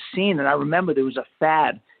 what we have seen, and I remember there was a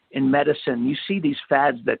fad in medicine. You see these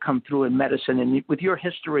fads that come through in medicine, and with your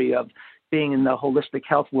history of being in the holistic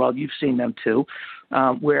health world, you've seen them too,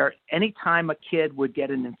 where any time a kid would get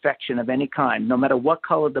an infection of any kind, no matter what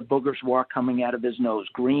color the boogers were coming out of his nose,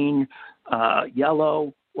 green,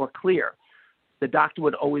 yellow, or clear, the doctor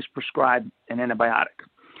would always prescribe an antibiotic.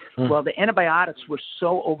 Well, the antibiotics were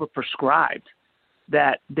so overprescribed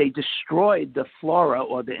that they destroyed the flora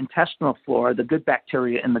or the intestinal flora, the good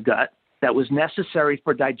bacteria in the gut that was necessary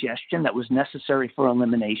for digestion, that was necessary for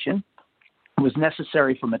elimination, was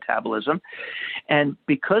necessary for metabolism. And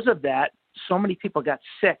because of that, so many people got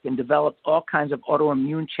sick and developed all kinds of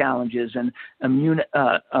autoimmune challenges and immune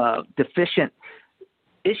deficient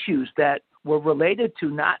issues that were related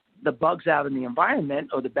to not the bugs out in the environment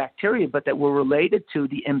or the bacteria, but that were related to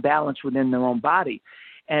the imbalance within their own body.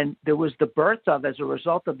 And there was the birth of, as a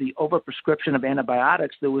result of the overprescription of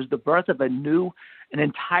antibiotics, there was the birth of an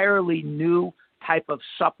entirely new type of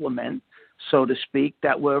supplement, so to speak,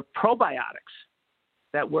 that were probiotics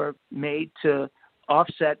that were made to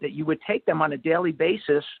offset that you would take them on a daily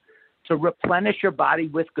basis to replenish your body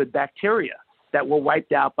with good bacteria that were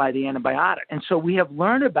wiped out by the antibiotic. And so we have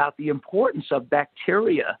learned about the importance of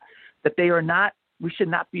bacteria, that we should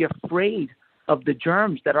not be afraid of the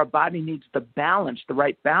germs, that our body needs the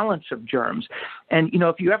right balance of germs. And,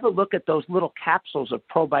 if you ever look at those little capsules of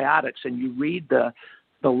probiotics and you read the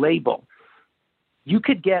label, you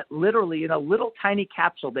could get literally in a little tiny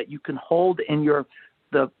capsule that you can hold in your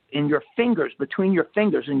fingers, between your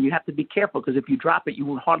fingers, and you have to be careful because if you drop it, you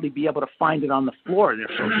will hardly be able to find it on the floor.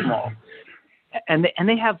 They're so small. And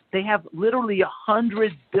they have literally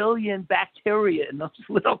 100 billion bacteria in those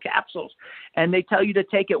little capsules, and they tell you to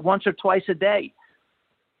take it once or twice a day.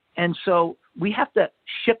 And so we have to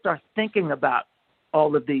shift our thinking about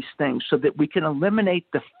all of these things so that we can eliminate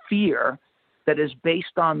the fear that is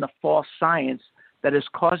based on the false science that is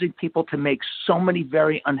causing people to make so many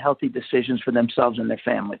very unhealthy decisions for themselves and their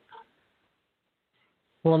family.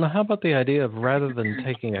 Well, now how about the idea of, rather than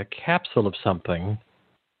taking a capsule of something,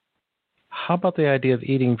 how about the idea of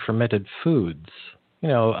eating fermented foods?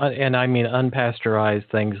 And I mean unpasteurized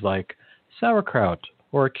things like sauerkraut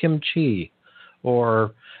or kimchi,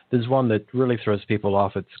 or there's one that really throws people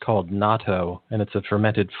off. It's called natto, and it's a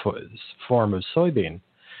fermented form of soybean.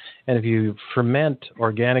 And if you ferment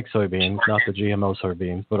organic soybeans, not the GMO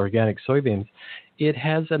soybeans, but organic soybeans, it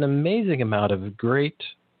has an amazing amount of great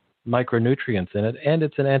micronutrients in it, and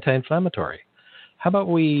it's an anti-inflammatory. How about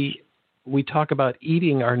we talk about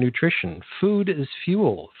eating our nutrition? Food is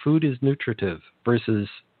fuel. Food is nutritive versus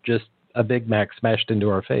just a Big Mac smashed into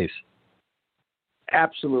our face.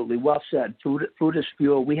 Absolutely. Well said. Food is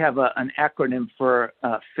fuel. We have an acronym for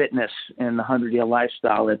fitness in the 100-Year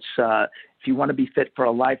Lifestyle. It's if you want to be fit for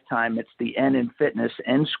a lifetime, it's the N in fitness,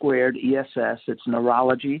 N squared, ESS. It's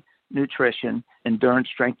neurology, nutrition, endurance,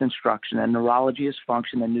 strength, instruction. And neurology is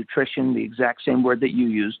function, and nutrition, the exact same word that you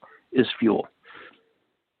used, is fuel.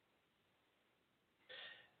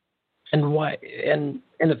 And why? And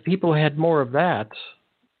if people had more of that,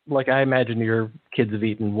 like I imagine your kids have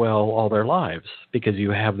eaten well all their lives because you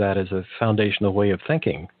have that as a foundational way of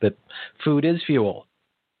thinking, that food is fuel.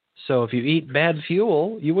 So if you eat bad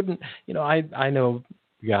fuel, you wouldn't, I know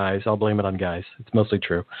guys, I'll blame it on guys, it's mostly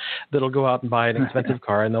true, that'll go out and buy an expensive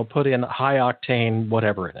car and they'll put in high octane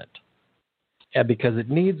whatever in it. And because it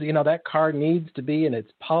needs, that car needs to be, and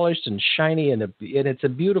it's polished and shiny and it's a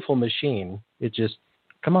beautiful machine. It just,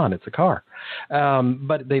 come on, it's a car.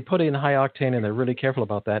 But they put in high octane and they're really careful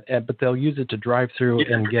about that. But they'll use it to drive through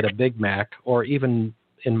and get a Big Mac, or even,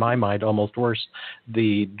 in my mind, almost worse,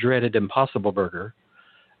 the dreaded Impossible Burger.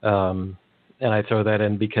 And I throw that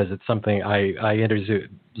in because it's something I interviewed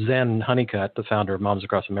Zen Honeycutt, the founder of Moms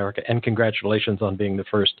Across America, and congratulations on being the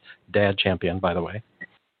first dad champion, by the way.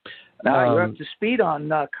 Now you're up to speed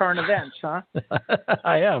on current events, huh?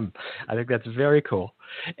 I am. I think that's very cool.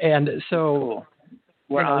 And so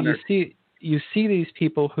cool. You see these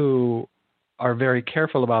people who are very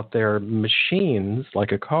careful about their machines,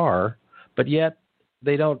 like a car, but yet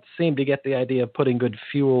they don't seem to get the idea of putting good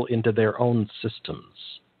fuel into their own systems.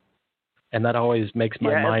 And that always makes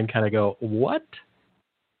my mind kind of go, what?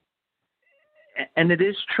 And it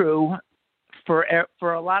is true for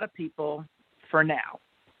a lot of people for now.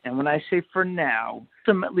 And when I say for now,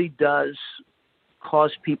 ultimately does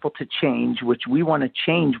cause people to change, which we want to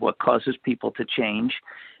change what causes people to change.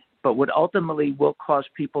 But what ultimately will cause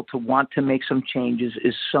people to want to make some changes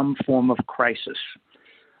is some form of crisis.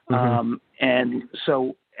 Mm-hmm.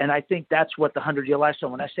 And I think that's what the 100-Year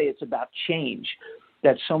Lifestyle, when I say it's about change,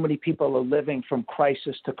 that so many people are living from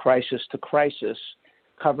crisis to crisis to crisis,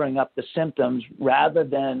 covering up the symptoms rather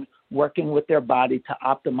than working with their body to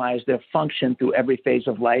optimize their function through every phase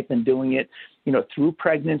of life, and doing it, through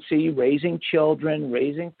pregnancy, raising children,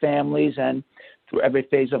 raising families, and through every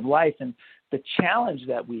phase of life. And the challenge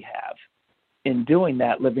that we have in doing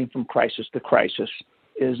that, living from crisis to crisis,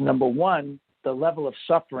 is, number one, the level of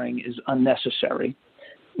suffering is unnecessary.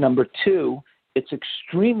 Number two, it's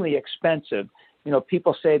extremely expensive.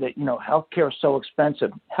 People say that, healthcare is so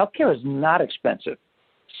expensive. Healthcare is not expensive.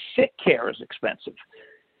 Sick care is expensive.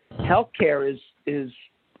 Healthcare is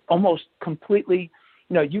almost completely,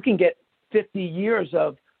 you can get 50 years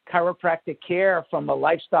of chiropractic care from a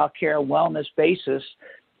lifestyle care wellness basis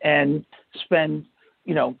and spend,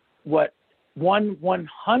 what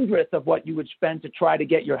 1/100th of what you would spend to try to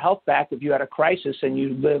get your health back if you had a crisis and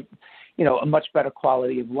you live, a much better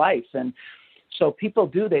quality of life. And so people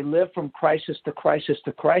they live from crisis to crisis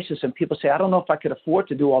to crisis. And people say, I don't know if I could afford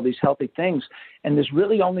to do all these healthy things. And there's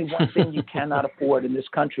really only one thing you cannot afford in this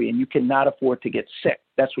country, and you cannot afford to get sick.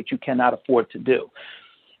 That's what you cannot afford to do.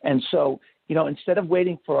 And so, instead of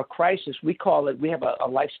waiting for a crisis, we have a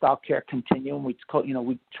lifestyle care continuum. We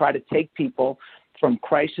try to take people from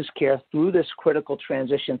crisis care through this critical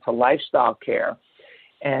transition to lifestyle care.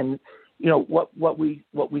 And what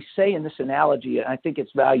we say in this analogy, and I think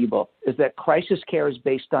it's valuable, is that crisis care is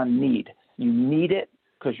based on need. You need it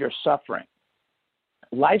because you're suffering.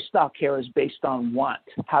 Lifestyle care is based on want,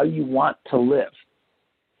 how you want to live.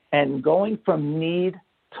 And going from need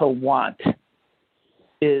to want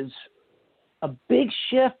is a big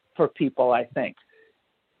shift for people, I think,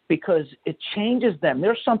 because it changes them.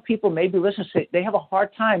 There are some people maybe say they have a hard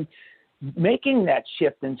time making that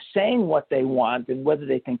shift and saying what they want and whether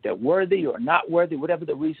they think they're worthy or not worthy, whatever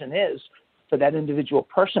the reason is for that individual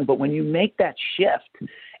person. But when you make that shift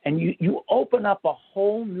and you open up a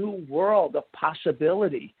whole new world of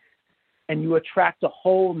possibility, and you attract a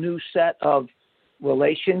whole new set of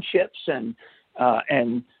relationships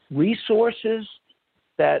and resources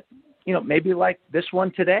that, maybe like this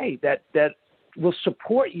one today that will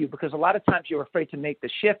support you, because a lot of times you're afraid to make the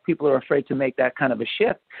shift. People are afraid to make that kind of a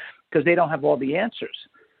shift because they don't have all the answers.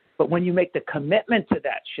 But when you make the commitment to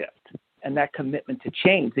that shift and that commitment to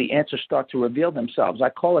change, the answers start to reveal themselves. I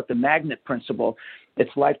call it the magnet principle.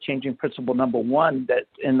 It's life-changing principle number 1 that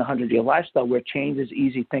in the 100-Year Lifestyle, where change is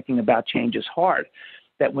easy, thinking about change is hard.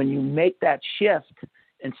 That when you make that shift,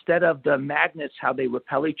 instead of the magnets, how they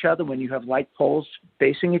repel each other when you have like poles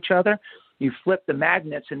facing each other, you flip the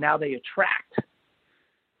magnets and now they attract.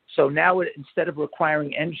 So now instead of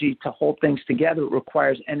requiring energy to hold things together, it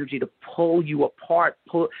requires energy to pull you apart,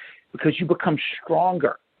 because you become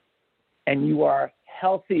stronger and you are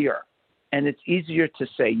healthier. And it's easier to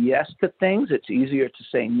say yes to things. It's easier to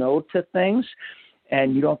say no to things.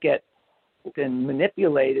 And you don't get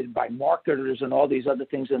manipulated by marketers and all these other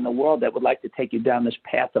things in the world that would like to take you down this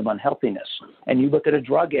path of unhealthiness. And you look at a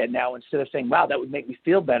drug ad now, instead of saying, wow, that would make me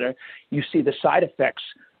feel better, you see the side effects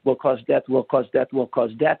will cause death, will cause death, will cause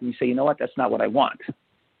death. And you say, you know what, that's not what I want.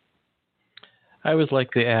 I always like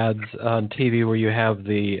the ads on TV where you have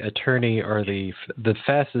the attorney or the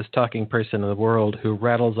fastest talking person in the world who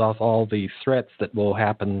rattles off all the threats that will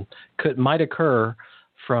happen, might occur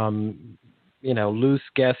from loose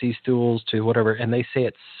gassy stools to whatever, and they say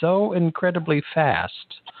it so incredibly fast.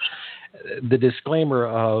 The disclaimer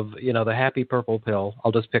of, the happy purple pill,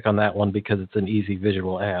 I'll just pick on that one because it's an easy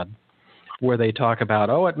visual ad, where they talk about,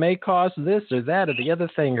 it may cause this or that or the other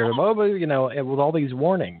thing, or, with all these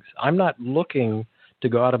warnings. I'm not looking to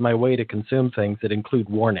go out of my way to consume things that include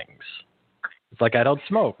warnings. It's like, I don't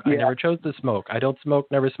smoke. Yeah. I never chose to smoke. I don't smoke,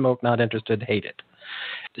 never smoke, not interested, hate it.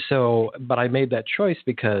 So, but I made that choice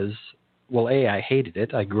because, well, I hated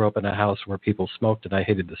it. I grew up in a house where people smoked and I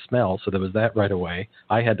hated the smell. So there was that right away.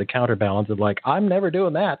 I had the counterbalance of I'm never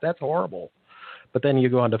doing that. That's horrible. But then you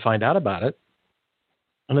go on to find out about it.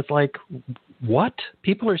 And it's like, what?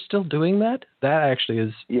 People are still doing that? That actually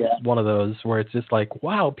is one of those where it's just like,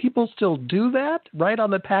 wow, people still do that? Right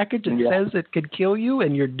on the package it says it could kill you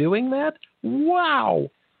and you're doing that? Wow.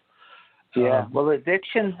 Yeah. Well,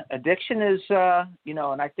 addiction is,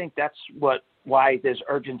 and I think that's why there's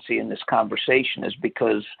urgency in this conversation, is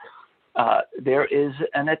because there is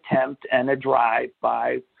an attempt and a drive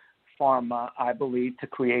by pharma, I believe, to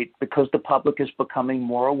create, because the public is becoming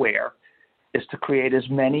more aware, is to create as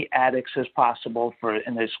many addicts as possible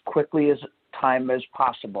in as quickly as time as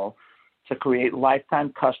possible, to create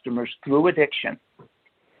lifetime customers through addiction.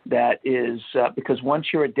 That is because once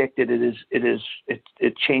you're addicted,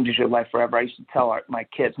 it changes your life forever. I used to tell my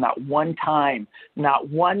kids, not one time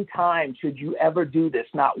should you ever do this,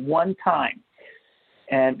 not one time,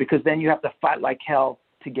 and because then you have to fight like hell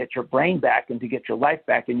to get your brain back and to get your life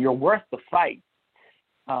back, and you're worth the fight.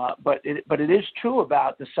 But it is true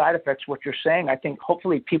about the side effects, what you're saying. I think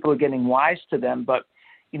hopefully people are getting wise to them. But,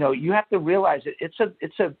 you have to realize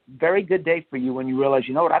it's a very good day for you when you realize,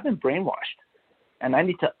 I've been brainwashed and I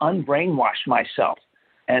need to unbrainwash myself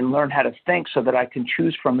and learn how to think so that I can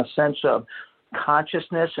choose from a sense of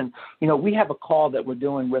consciousness. And, we have a call that we're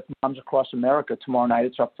doing with Moms Across America tomorrow night.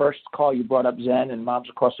 It's our first call. You brought up Zen and Moms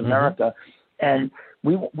Across America. And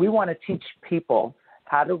we want to teach people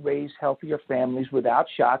how to raise healthier families without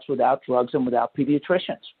shots, without drugs, and without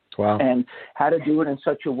pediatricians. Wow. And how to do it in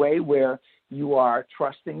such a way where you are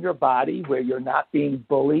trusting your body, where you're not being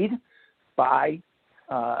bullied by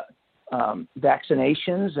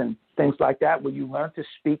vaccinations and things like that, where you learn to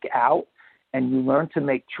speak out and you learn to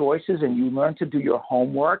make choices and you learn to do your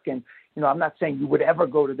homework. And, I'm not saying you would ever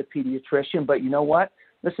go to the pediatrician, but you know what?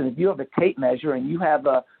 Listen, if you have a tape measure and you have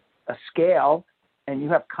a scale and you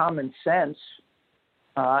have common sense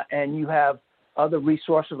and you have other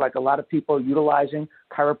resources, like a lot of people are utilizing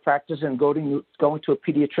chiropractors and going to a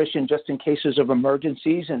pediatrician just in cases of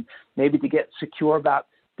emergencies and maybe to get secure about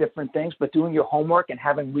different things, but doing your homework and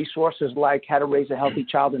having resources like How to Raise a Healthy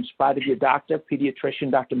Child in Spite of Your Doctor, pediatrician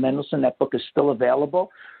Dr. Mendelsohn, that book is still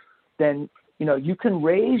available, then you can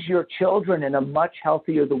raise your children in a much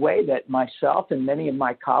healthier way that myself and many of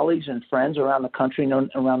my colleagues and friends around the country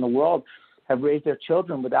and around the world have raised their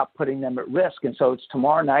children without putting them at risk. And so it's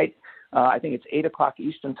tomorrow night. I think it's 8 o'clock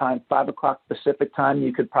Eastern time, 5 o'clock Pacific time.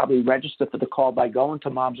 You could probably register for the call by going to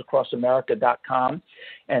momsacrossamerica.com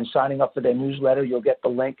and signing up for their newsletter. You'll get the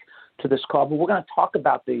link to this call. But we're going to talk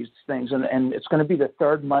about these things, and it's going to be the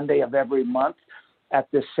third Monday of every month at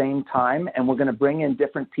this same time. And we're going to bring in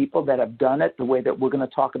different people that have done it the way that we're going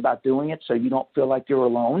to talk about doing it, so you don't feel like you're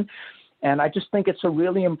alone. And I just think it's a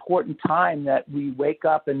really important time that we wake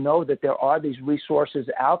up and know that there are these resources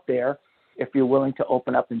out there if you're willing to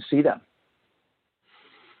open up and see them.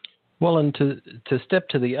 Well, and to step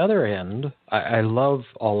to the other end, I love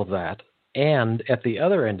all of that. And at the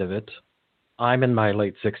other end of it, I'm in my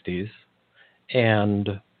late 60s,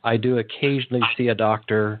 and I do occasionally see a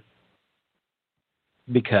doctor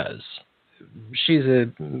because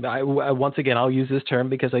once again, I'll use this term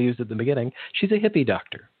because I used it at the beginning, she's a hippie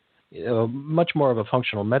doctor. Much more of a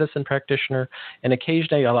functional medicine practitioner, and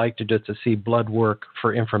occasionally I like to see blood work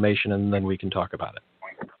for information, and then we can talk about it.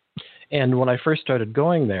 And when I first started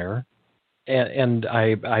going there, and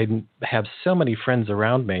I have so many friends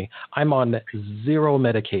around me, I'm on 0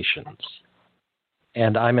 medications,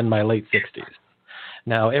 and I'm in my late 60s.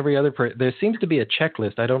 Now, every other there seems to be a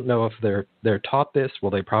checklist. I don't know if they're taught this. Well,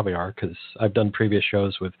 they probably are, because I've done previous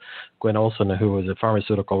shows with Gwen Olson, who was a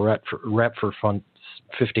pharmaceutical rep for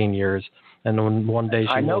 15 years, and one day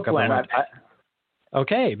she woke up and went,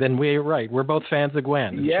 okay, then we're right. We're both fans of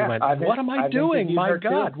Gwen. And yeah, she went, what am I doing? My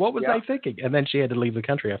God, what was I thinking? And then she had to leave the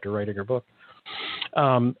country after writing her book.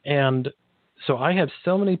 And so I have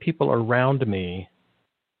so many people around me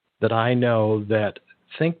that I know that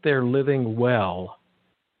think they're living well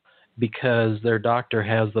because their doctor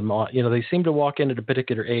has them on. They seem to walk in at a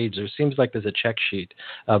particular age. There seems like there's a check sheet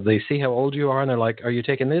of they see how old you are, and they're like, are you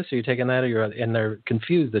taking this? Are you taking that? And they're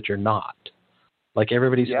confused that you're not. Like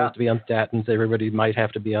everybody's supposed to be on statins. Everybody might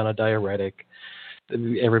have to be on a diuretic.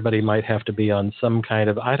 Everybody might have to be on some kind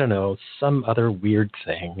of, some other weird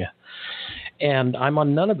thing. And I'm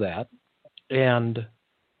on none of that. And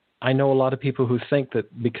I know a lot of people who think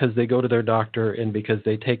that because they go to their doctor and because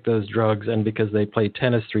they take those drugs and because they play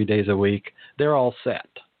tennis 3 days a week, they're all set.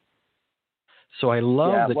 So I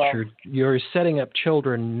love that you're setting up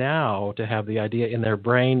children now to have the idea in their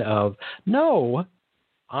brain of, no,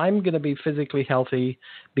 I'm going to be physically healthy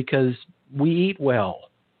because we eat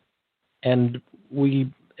well and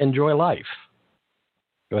we enjoy life.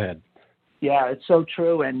 Go ahead. Yeah, it's so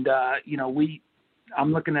true. And,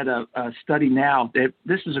 I'm looking at a study now that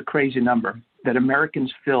this is a crazy number, that Americans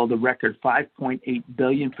filled a record 5.8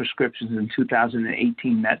 billion prescriptions in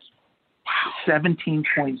 2018. That's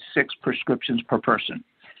 17.6 prescriptions per person.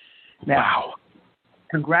 Now,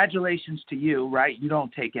 congratulations to you, right? You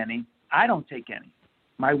don't take any. I don't take any.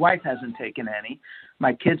 My wife hasn't taken any.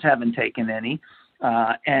 My kids haven't taken any.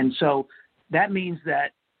 And so that means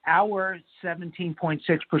that our 17.6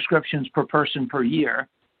 prescriptions per person per year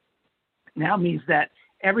now means that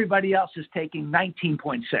everybody else is taking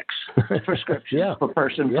 19.6 prescriptions per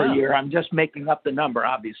person per year. I'm just making up the number,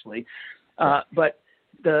 obviously. But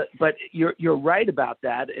you're right about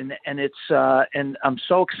that, and it's and I'm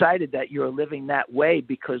so excited that you're living that way,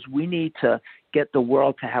 because we need to get the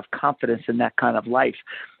world to have confidence in that kind of life.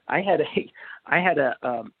 I had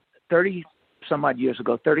a 30 some odd years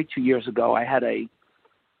ago, 32 years ago, I had a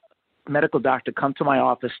medical doctor come to my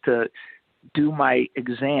office to do my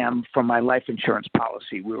exam for my life insurance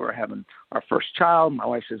policy. We were having our first child. My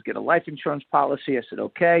wife says, get a life insurance policy. I said,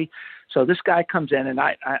 okay. So this guy comes in, and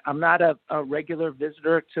I'm not a regular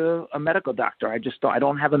visitor to a medical doctor. I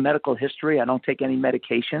don't have a medical history. I don't take any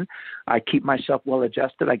medication. I keep myself well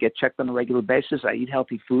adjusted. I get checked on a regular basis. I eat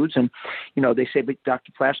healthy foods. And, they say, but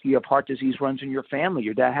Dr. Plasker, you have heart disease runs in your family.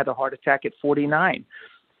 Your dad had a heart attack at 49.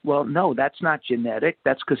 Well, no, that's not genetic.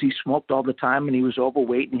 That's because he smoked all the time and he was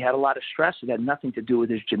overweight and he had a lot of stress. It had nothing to do with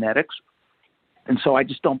his genetics. And so I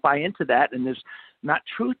just don't buy into that. And there's not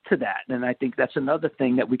truth to that. And I think that's another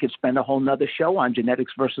thing that we could spend a whole nother show on,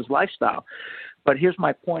 genetics versus lifestyle. But here's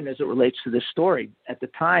my point as it relates to this story. At the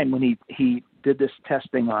time when he did this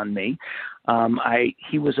testing on me,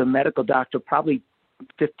 he was a medical doctor, probably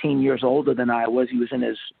 15 years older than I was. He was in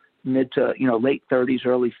his mid to late 30s,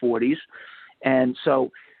 early 40s. And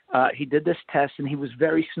so he did this test, and he was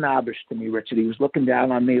very snobbish to me, Richard. He was looking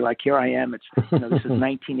down on me like, here I am. It's this is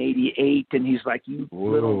 1988, and he's like, you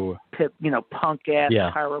little punk ass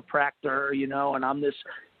chiropractor, and I'm this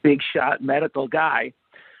big shot medical guy,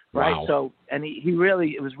 right? Wow. So, and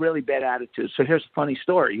it was really bad attitude. So here's a funny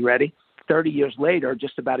story. You ready? 30 years later,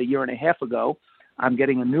 just about a year and a half ago, I'm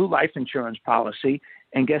getting a new life insurance policy,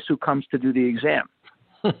 and guess who comes to do the exam?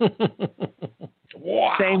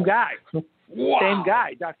 Wow. Same guy. Wow. Same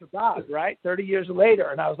guy, Dr. Bob, right? 30 years later.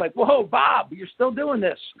 And I was like, whoa, Bob, you're still doing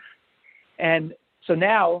this. And so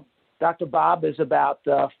now Dr. Bob is about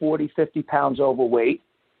 40, 50 pounds overweight.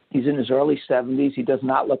 He's in his early 70s. He does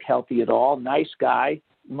not look healthy at all. Nice guy,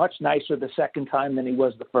 much nicer the second time than he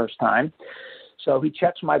was the first time. So he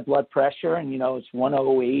checks my blood pressure, and, it's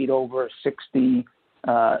 108 over 60,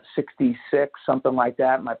 66, something like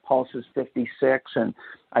that. My pulse is 56, and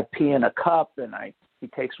I pee in a cup, and he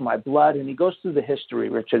takes my blood, and he goes through the history,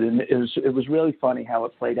 Richard, and it was really funny how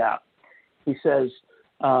it played out. He says,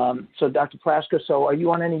 so Dr. Plasker, so are you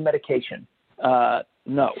on any medication?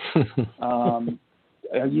 No.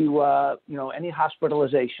 Are you, any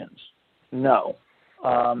hospitalizations? No.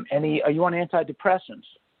 Are you on antidepressants?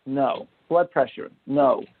 No. Blood pressure?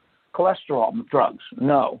 No. Cholesterol drugs?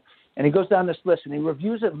 No. And he goes down this list, and he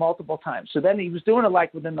reviews it multiple times. So then he was doing it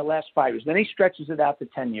like within the last 5 years. Then he stretches it out to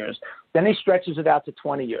 10 years. Then he stretches it out to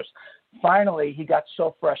 20 years. Finally, he got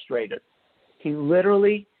so frustrated. He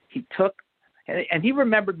took, and he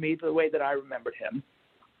remembered me the way that I remembered him.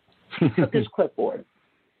 He took his clipboard.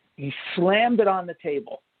 He slammed it on the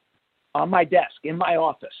table, on my desk, in my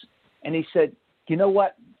office. And he said, you know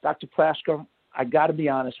what, Dr. Plasker, I got to be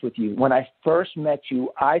honest with you. When I first met you,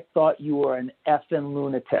 I thought you were an effing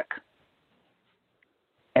lunatic.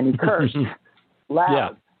 And he cursed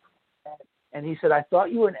loud. Yeah. And he said, I thought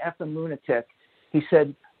you were an effing lunatic. He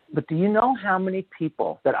said, but do you know how many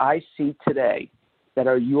people that I see today that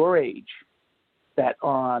are your age that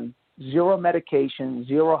are on zero medication,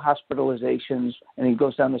 zero hospitalizations, and he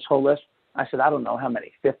goes down this whole list? I said, I don't know how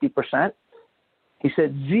many, 50%? He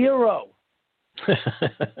said, zero.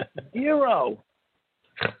 Zero.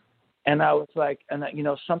 And I was like,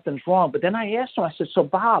 something's wrong. But then I asked him, I said, so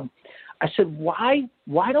Bob, I said, why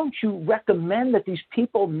don't you recommend that these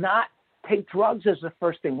people not take drugs as the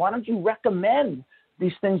first thing? Why don't you recommend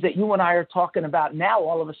these things that you and I are talking about now,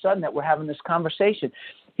 all of a sudden that we're having this conversation?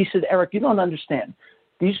 He said, Eric, you don't understand.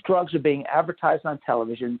 These drugs are being advertised on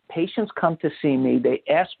television. Patients come to see me. They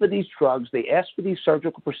ask for these drugs. They ask for these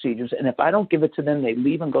surgical procedures. And if I don't give it to them, they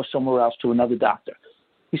leave and go somewhere else to another doctor.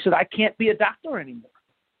 He said, I can't be a doctor anymore.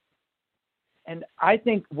 And I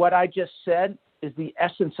think what I just said is the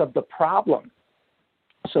essence of the problem.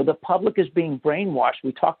 So the public is being brainwashed.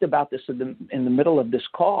 We talked about this in the middle of this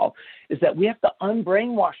call, is that we have to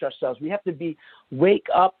unbrainwash ourselves. We have to wake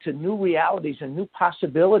up to new realities and new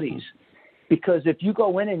possibilities. Because if you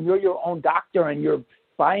go in and you're your own doctor and you're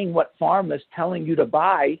buying what pharma is telling you to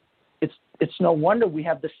buy, it's no wonder we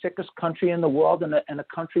have the sickest country in the world and a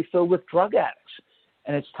country filled with drug addicts.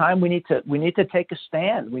 And it's time we need to take a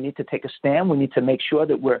stand. We need to take a stand. We need to make sure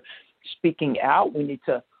that we're speaking out. We need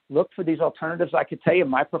to look for these alternatives. I could tell you,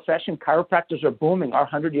 my profession, chiropractors are booming. Our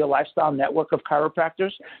 100-year lifestyle network of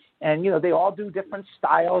chiropractors, and they all do different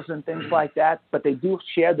styles and things like that, but they do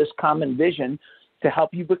share this common vision to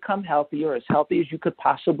help you become healthier, as healthy as you could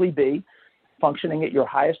possibly be, functioning at your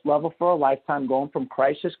highest level for a lifetime, going from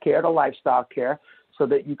crisis care to lifestyle care so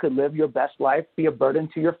that you could live your best life, be a burden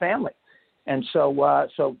to your family. And so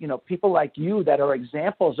people like you that are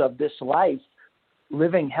examples of this life,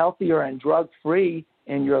 living healthier and drug-free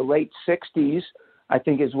in your late 60s, I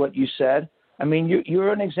think is what you said. I mean,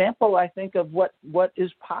 you're an example, I think, of what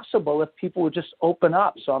is possible if people would just open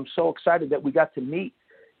up. So I'm so excited that we got to meet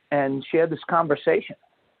and share this conversation.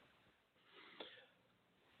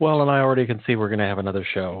 Well, and I already can see we're going to have another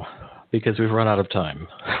show because we've run out of time.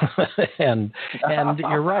 and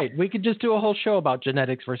you're right. We could just do a whole show about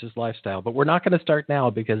genetics versus lifestyle, but we're not going to start now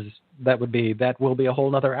because that will be a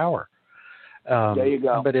whole nother hour. There you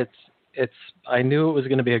go. But I knew it was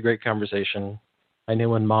going to be a great conversation. I knew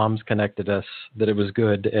when moms connected us that it was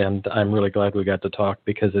good, and I'm really glad we got to talk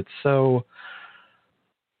because it's so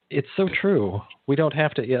true. We don't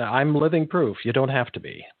have to, I'm living proof. You don't have to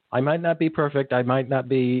be. I might not be perfect. I might not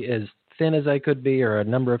be as thin as I could be or a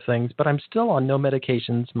number of things, but I'm still on no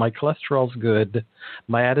medications. My cholesterol's good.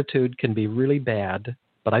 My attitude can be really bad,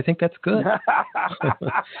 but I think that's good.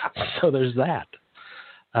 So there's that.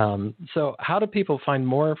 So how do people find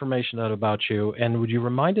more information out about you? And would you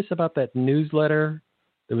remind us about that newsletter?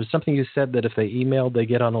 There was something you said that if they emailed, they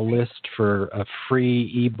get on a list for a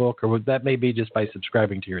free ebook, or that may be just by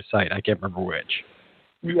subscribing to your site. I can't remember which.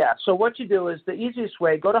 Yeah, so what you do is the easiest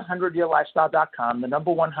way, go to 100yearlifestyle.com, the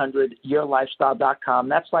number 100yearlifestyle.com.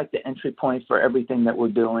 That's like the entry point for everything that we're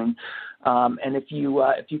doing. And if you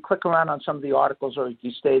click around on some of the articles, or if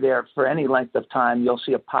you stay there for any length of time, you'll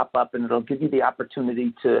see a pop-up, and it'll give you the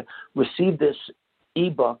opportunity to receive this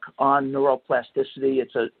ebook on neuroplasticity.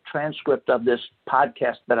 It's a transcript of this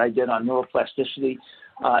podcast that I did on neuroplasticity.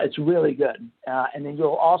 It's really good. And then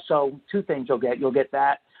you'll also, two things you'll get. You'll get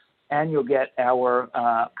that, and you'll get our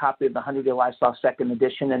copy of the 100-Year Lifestyle Second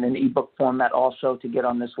Edition in an ebook format also to get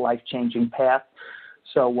on this life-changing path.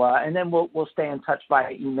 So, and then we'll stay in touch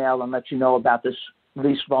via email and let you know about this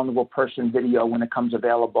Least Vulnerable Person video when it comes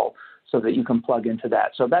available, so that you can plug into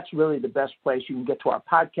that. So that's really the best place. You can get to our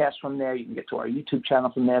podcast from there. You can get to our YouTube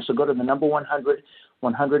channel from there. So go to the number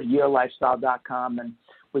 100yearlifestyle.com, and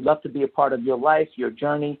we'd love to be a part of your life, your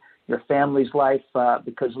journey, your family's life,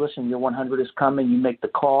 because, listen, your 100 is coming. You make the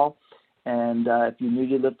call, and if you knew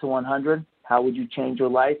you lived to 100, how would you change your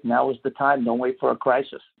life? Now is the time. Don't wait for a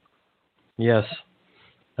crisis. Yes.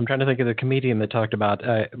 I'm trying to think of the comedian that talked about,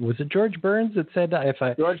 was it George Burns that said, if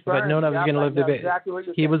I'd known I was going to live to be, exactly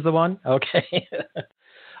he was the one? Okay.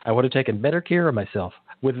 I would have taken better care of myself.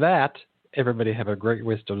 With that, everybody have a great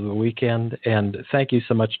rest of the weekend, and thank you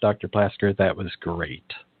so much, Dr. Plasker. That was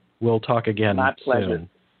great. We'll talk again My pleasure. soon.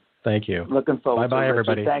 Thank you. Looking forward to it. Bye-bye,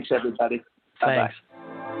 everybody. Thanks, everybody. Thanks. Bye-bye.